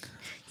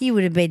 You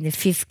would have been the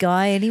fifth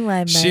guy anyway,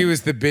 mate. She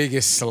was the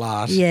biggest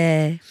slut.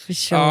 Yeah, for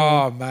sure.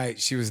 Oh,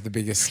 mate, she was the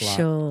biggest slut.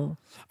 Sure.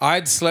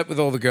 I'd slept with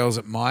all the girls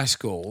at my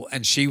school,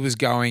 and she was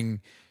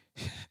going.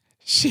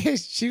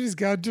 She was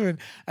going to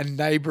a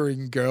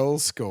neighbouring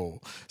girls'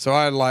 school, so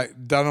I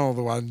like done all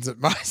the ones at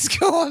my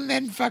school, and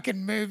then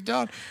fucking moved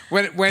on.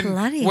 When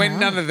Bloody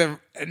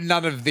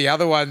none of the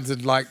other ones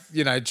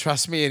would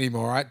trust me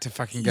anymore, I had to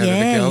fucking go to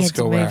the girls'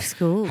 school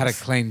where I had a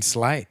clean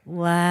slate.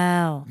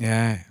 Wow.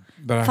 Yeah.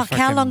 But Fuck,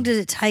 how long did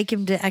it take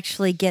him to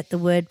actually get the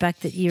word back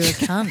that you're a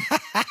cunt?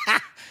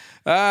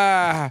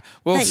 Well,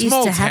 That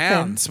used to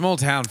happen. small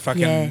town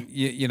fucking,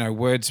 Yeah.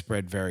 word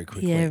spread very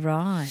quickly. Yeah,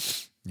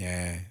 right.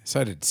 Yeah,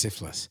 so did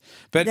syphilis.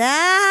 But No,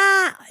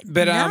 I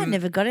um,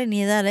 never got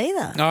any of that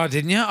either. oh,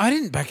 didn't you? I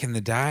didn't back in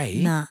the day.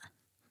 Nah.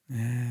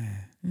 Yeah.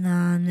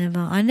 No, never.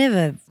 I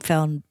never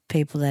found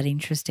people that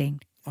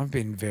interesting, I've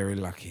been very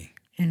lucky.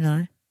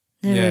 Never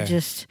Yeah.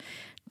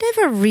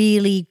 never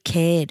really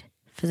cared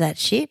for that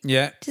shit.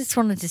 Yeah. Just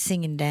wanted to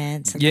sing and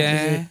dance. And Yeah.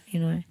 that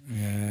was it,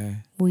 Yeah.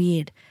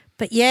 Weird.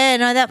 But yeah,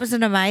 no, that was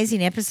an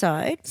amazing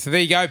episode. So there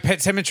you go,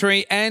 Pet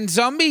Cemetery and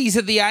zombies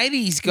of the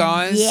 80s,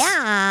 guys.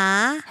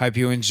 Yeah. Hope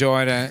you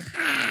enjoyed it.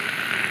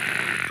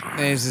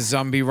 There's a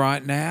zombie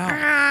right now.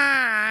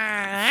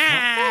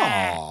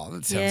 Oh,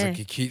 that sounds like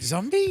a cute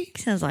zombie.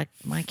 Sounds like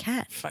my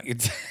cat. Fuck,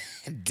 it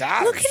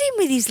does. Look at him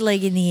with his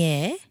leg in the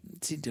air.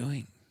 What's he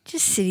doing?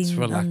 Just sitting on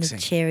the relaxing.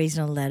 chair he's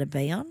not allowed to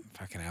be on.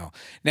 Fucking hell.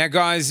 Now,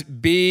 guys,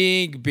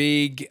 big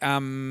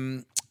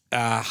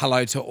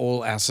hello to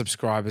all our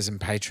subscribers and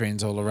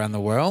patrons all around the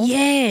world.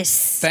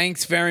 Yes.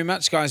 Thanks very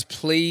much, guys.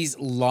 Please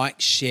like,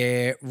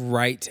 share,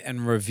 rate,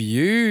 and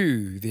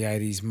review the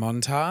 80s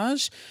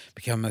montage.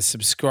 Become a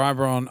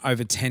subscriber on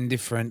over 10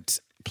 different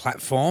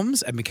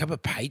platforms and become a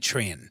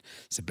Patreon.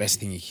 It's the best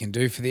thing you can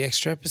do for the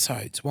extra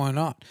episodes. Why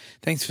not?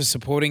 Thanks for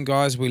supporting,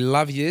 guys. We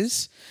love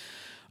yous.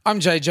 I'm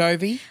Jay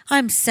Jovi.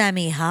 I'm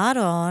Sammy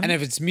Hardon. And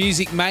if it's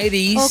music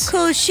mateys or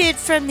cool shit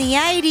from the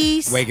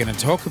 80s. we're going to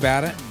talk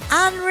about it.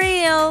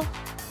 Unreal.